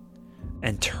you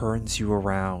and turns you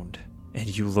around,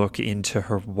 and you look into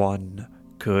her one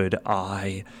good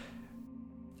eye,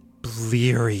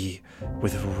 bleary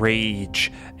with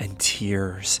rage and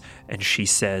tears, and she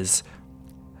says,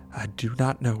 I do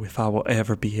not know if I will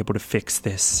ever be able to fix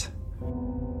this,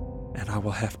 and I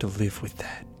will have to live with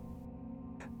that.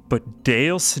 But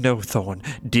Dale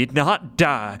Snowthorn did not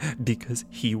die because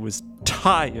he was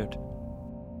tired.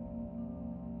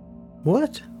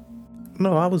 What?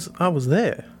 No, I was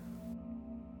there.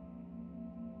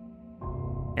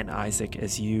 And Isaac,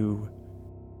 as you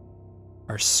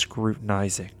are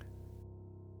scrutinizing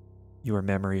your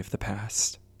memory of the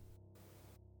past,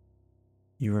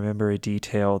 you remember a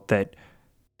detail that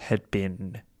had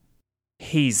been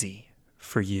hazy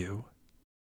for you,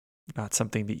 not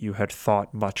something that you had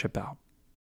thought much about.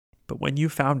 But when you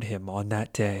found him on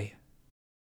that day,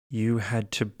 you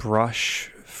had to brush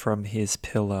from his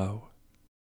pillow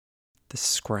the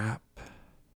scrap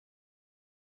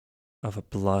of a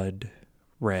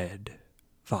blood-red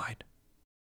vine.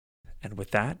 And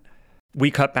with that,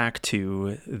 we cut back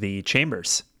to the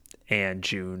chambers, and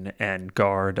June and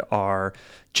Guard are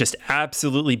just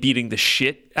absolutely beating the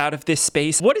shit out of this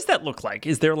space. What does that look like?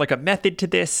 Is there like a method to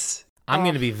this? I'm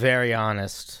going to be very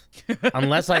honest.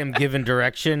 Unless I am given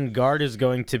direction, Guard is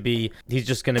going to be, he's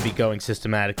just going to be going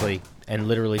systematically and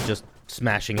literally just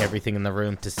smashing everything in the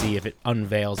room to see if it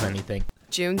unveils anything.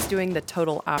 June's doing the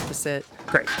total opposite.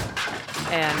 Great.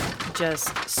 And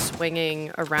just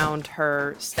swinging around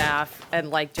her staff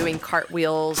and like doing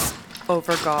cartwheels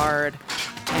over Guard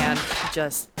and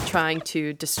just trying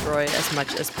to destroy as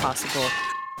much as possible.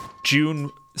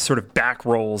 June sort of back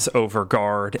rolls over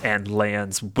Guard and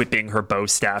lands, whipping her bow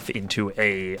staff into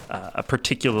a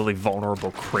particularly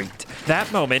vulnerable crate. That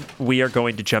moment, we are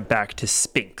going to jump back to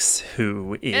Spinks,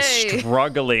 who is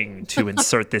struggling to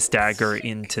insert this dagger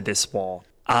into this wall.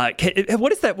 What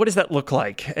does that look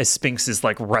like as Spinks is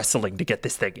like wrestling to get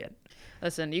this thing in?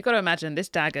 Listen, you got to imagine this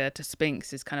dagger to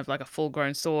Spinks is kind of like a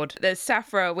full-grown sword. There's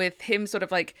Saphra with him sort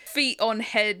of like feet on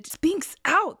head. Spinks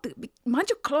out! Mind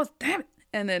your claws, damn it!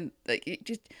 And then like you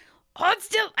just hold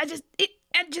still.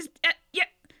 Yeah.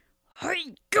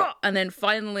 And then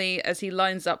finally, as he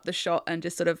lines up the shot and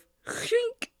just sort of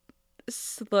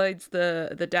slides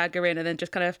the dagger in, and then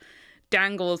just kind of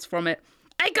dangles from it.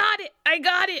 I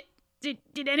got it.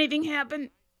 Did anything happen?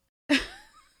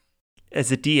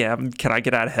 As a DM, can I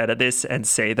get out ahead of this and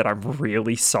say that I'm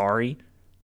really sorry?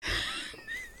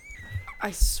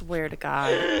 I swear to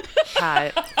God,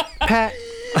 Pat. Pat,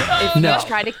 If no. you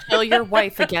try to kill your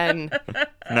wife again.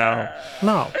 No.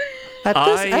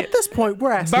 At this point,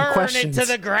 we're asking Burn questions. it to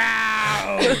the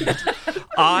ground!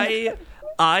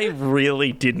 I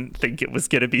really didn't think it was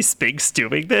going to be Spinks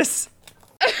doing this.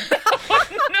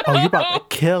 Oh, you're about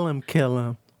to kill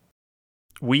him.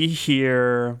 We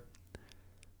hear...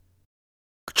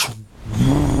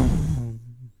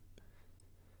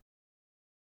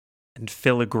 and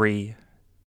filigree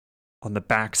on the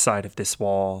backside of this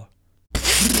wall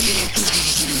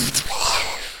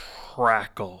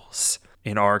crackles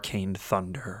in arcane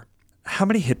thunder. How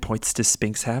many hit points does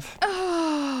Spinks have?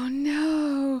 Oh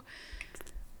no.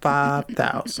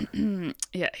 5,000.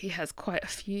 Yeah, he has quite a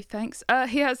few, thanks.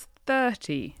 He has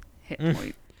 30 hit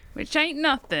points, which ain't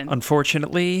nothing.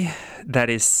 Unfortunately, that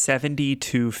is 70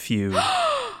 too few.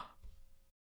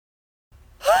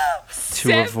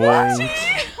 To avoid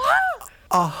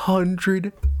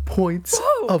 100 points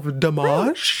of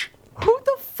damage. Who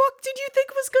the fuck did you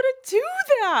think was gonna do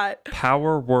that?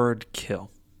 power word kill.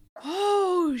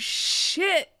 Oh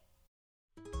shit.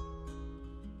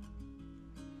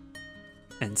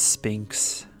 And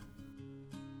Spinks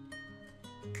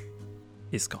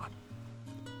is gone.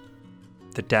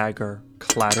 The dagger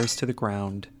clatters to the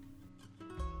ground,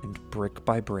 and brick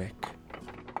by brick,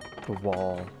 the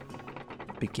wall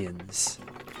begins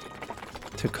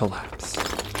to collapse.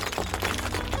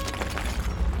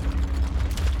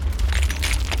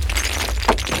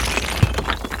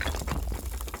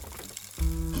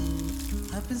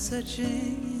 been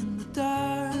searching in the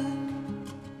dark,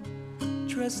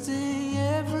 trusting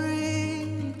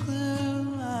every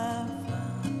clue I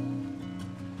found,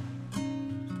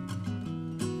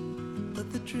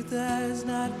 but the truth has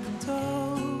not been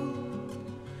told,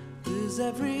 'cause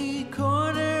every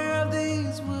corner of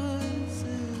these woods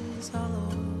is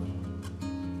hollow.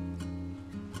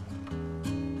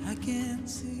 I can't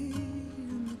see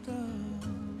in the dark.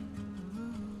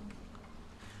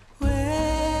 Where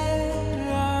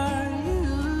are you?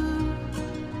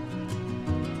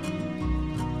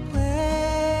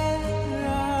 Where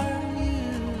are you?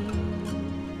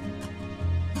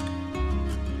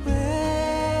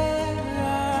 Where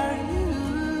are you?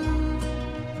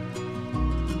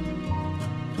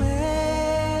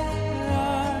 Where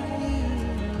are you?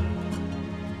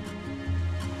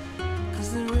 'Cause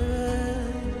the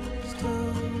river's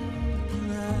told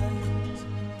lies.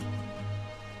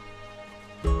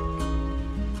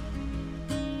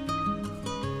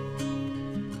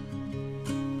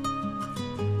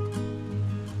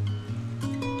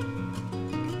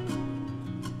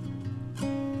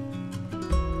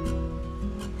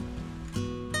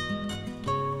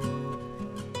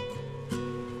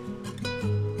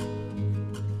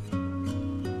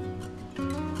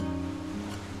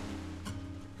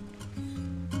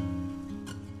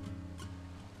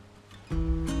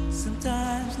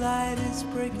 Sometimes light is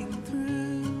breaking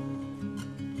through,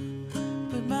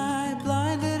 but my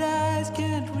blinded eyes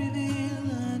can't reveal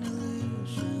an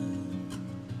illusion.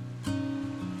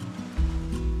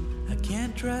 I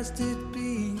can't trust it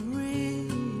being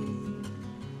real,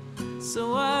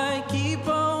 so I keep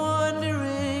on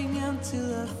wondering until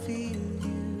I feel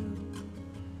you,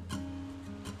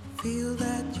 feel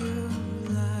that you're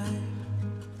alive.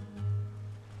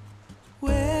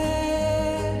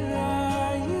 Where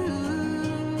are you?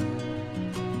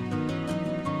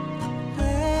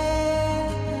 Where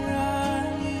are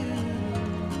you?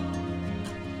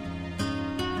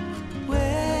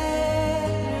 Where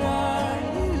are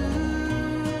you?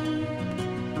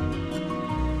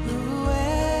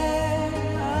 Where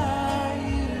are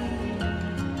you?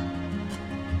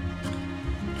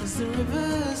 'Cause the river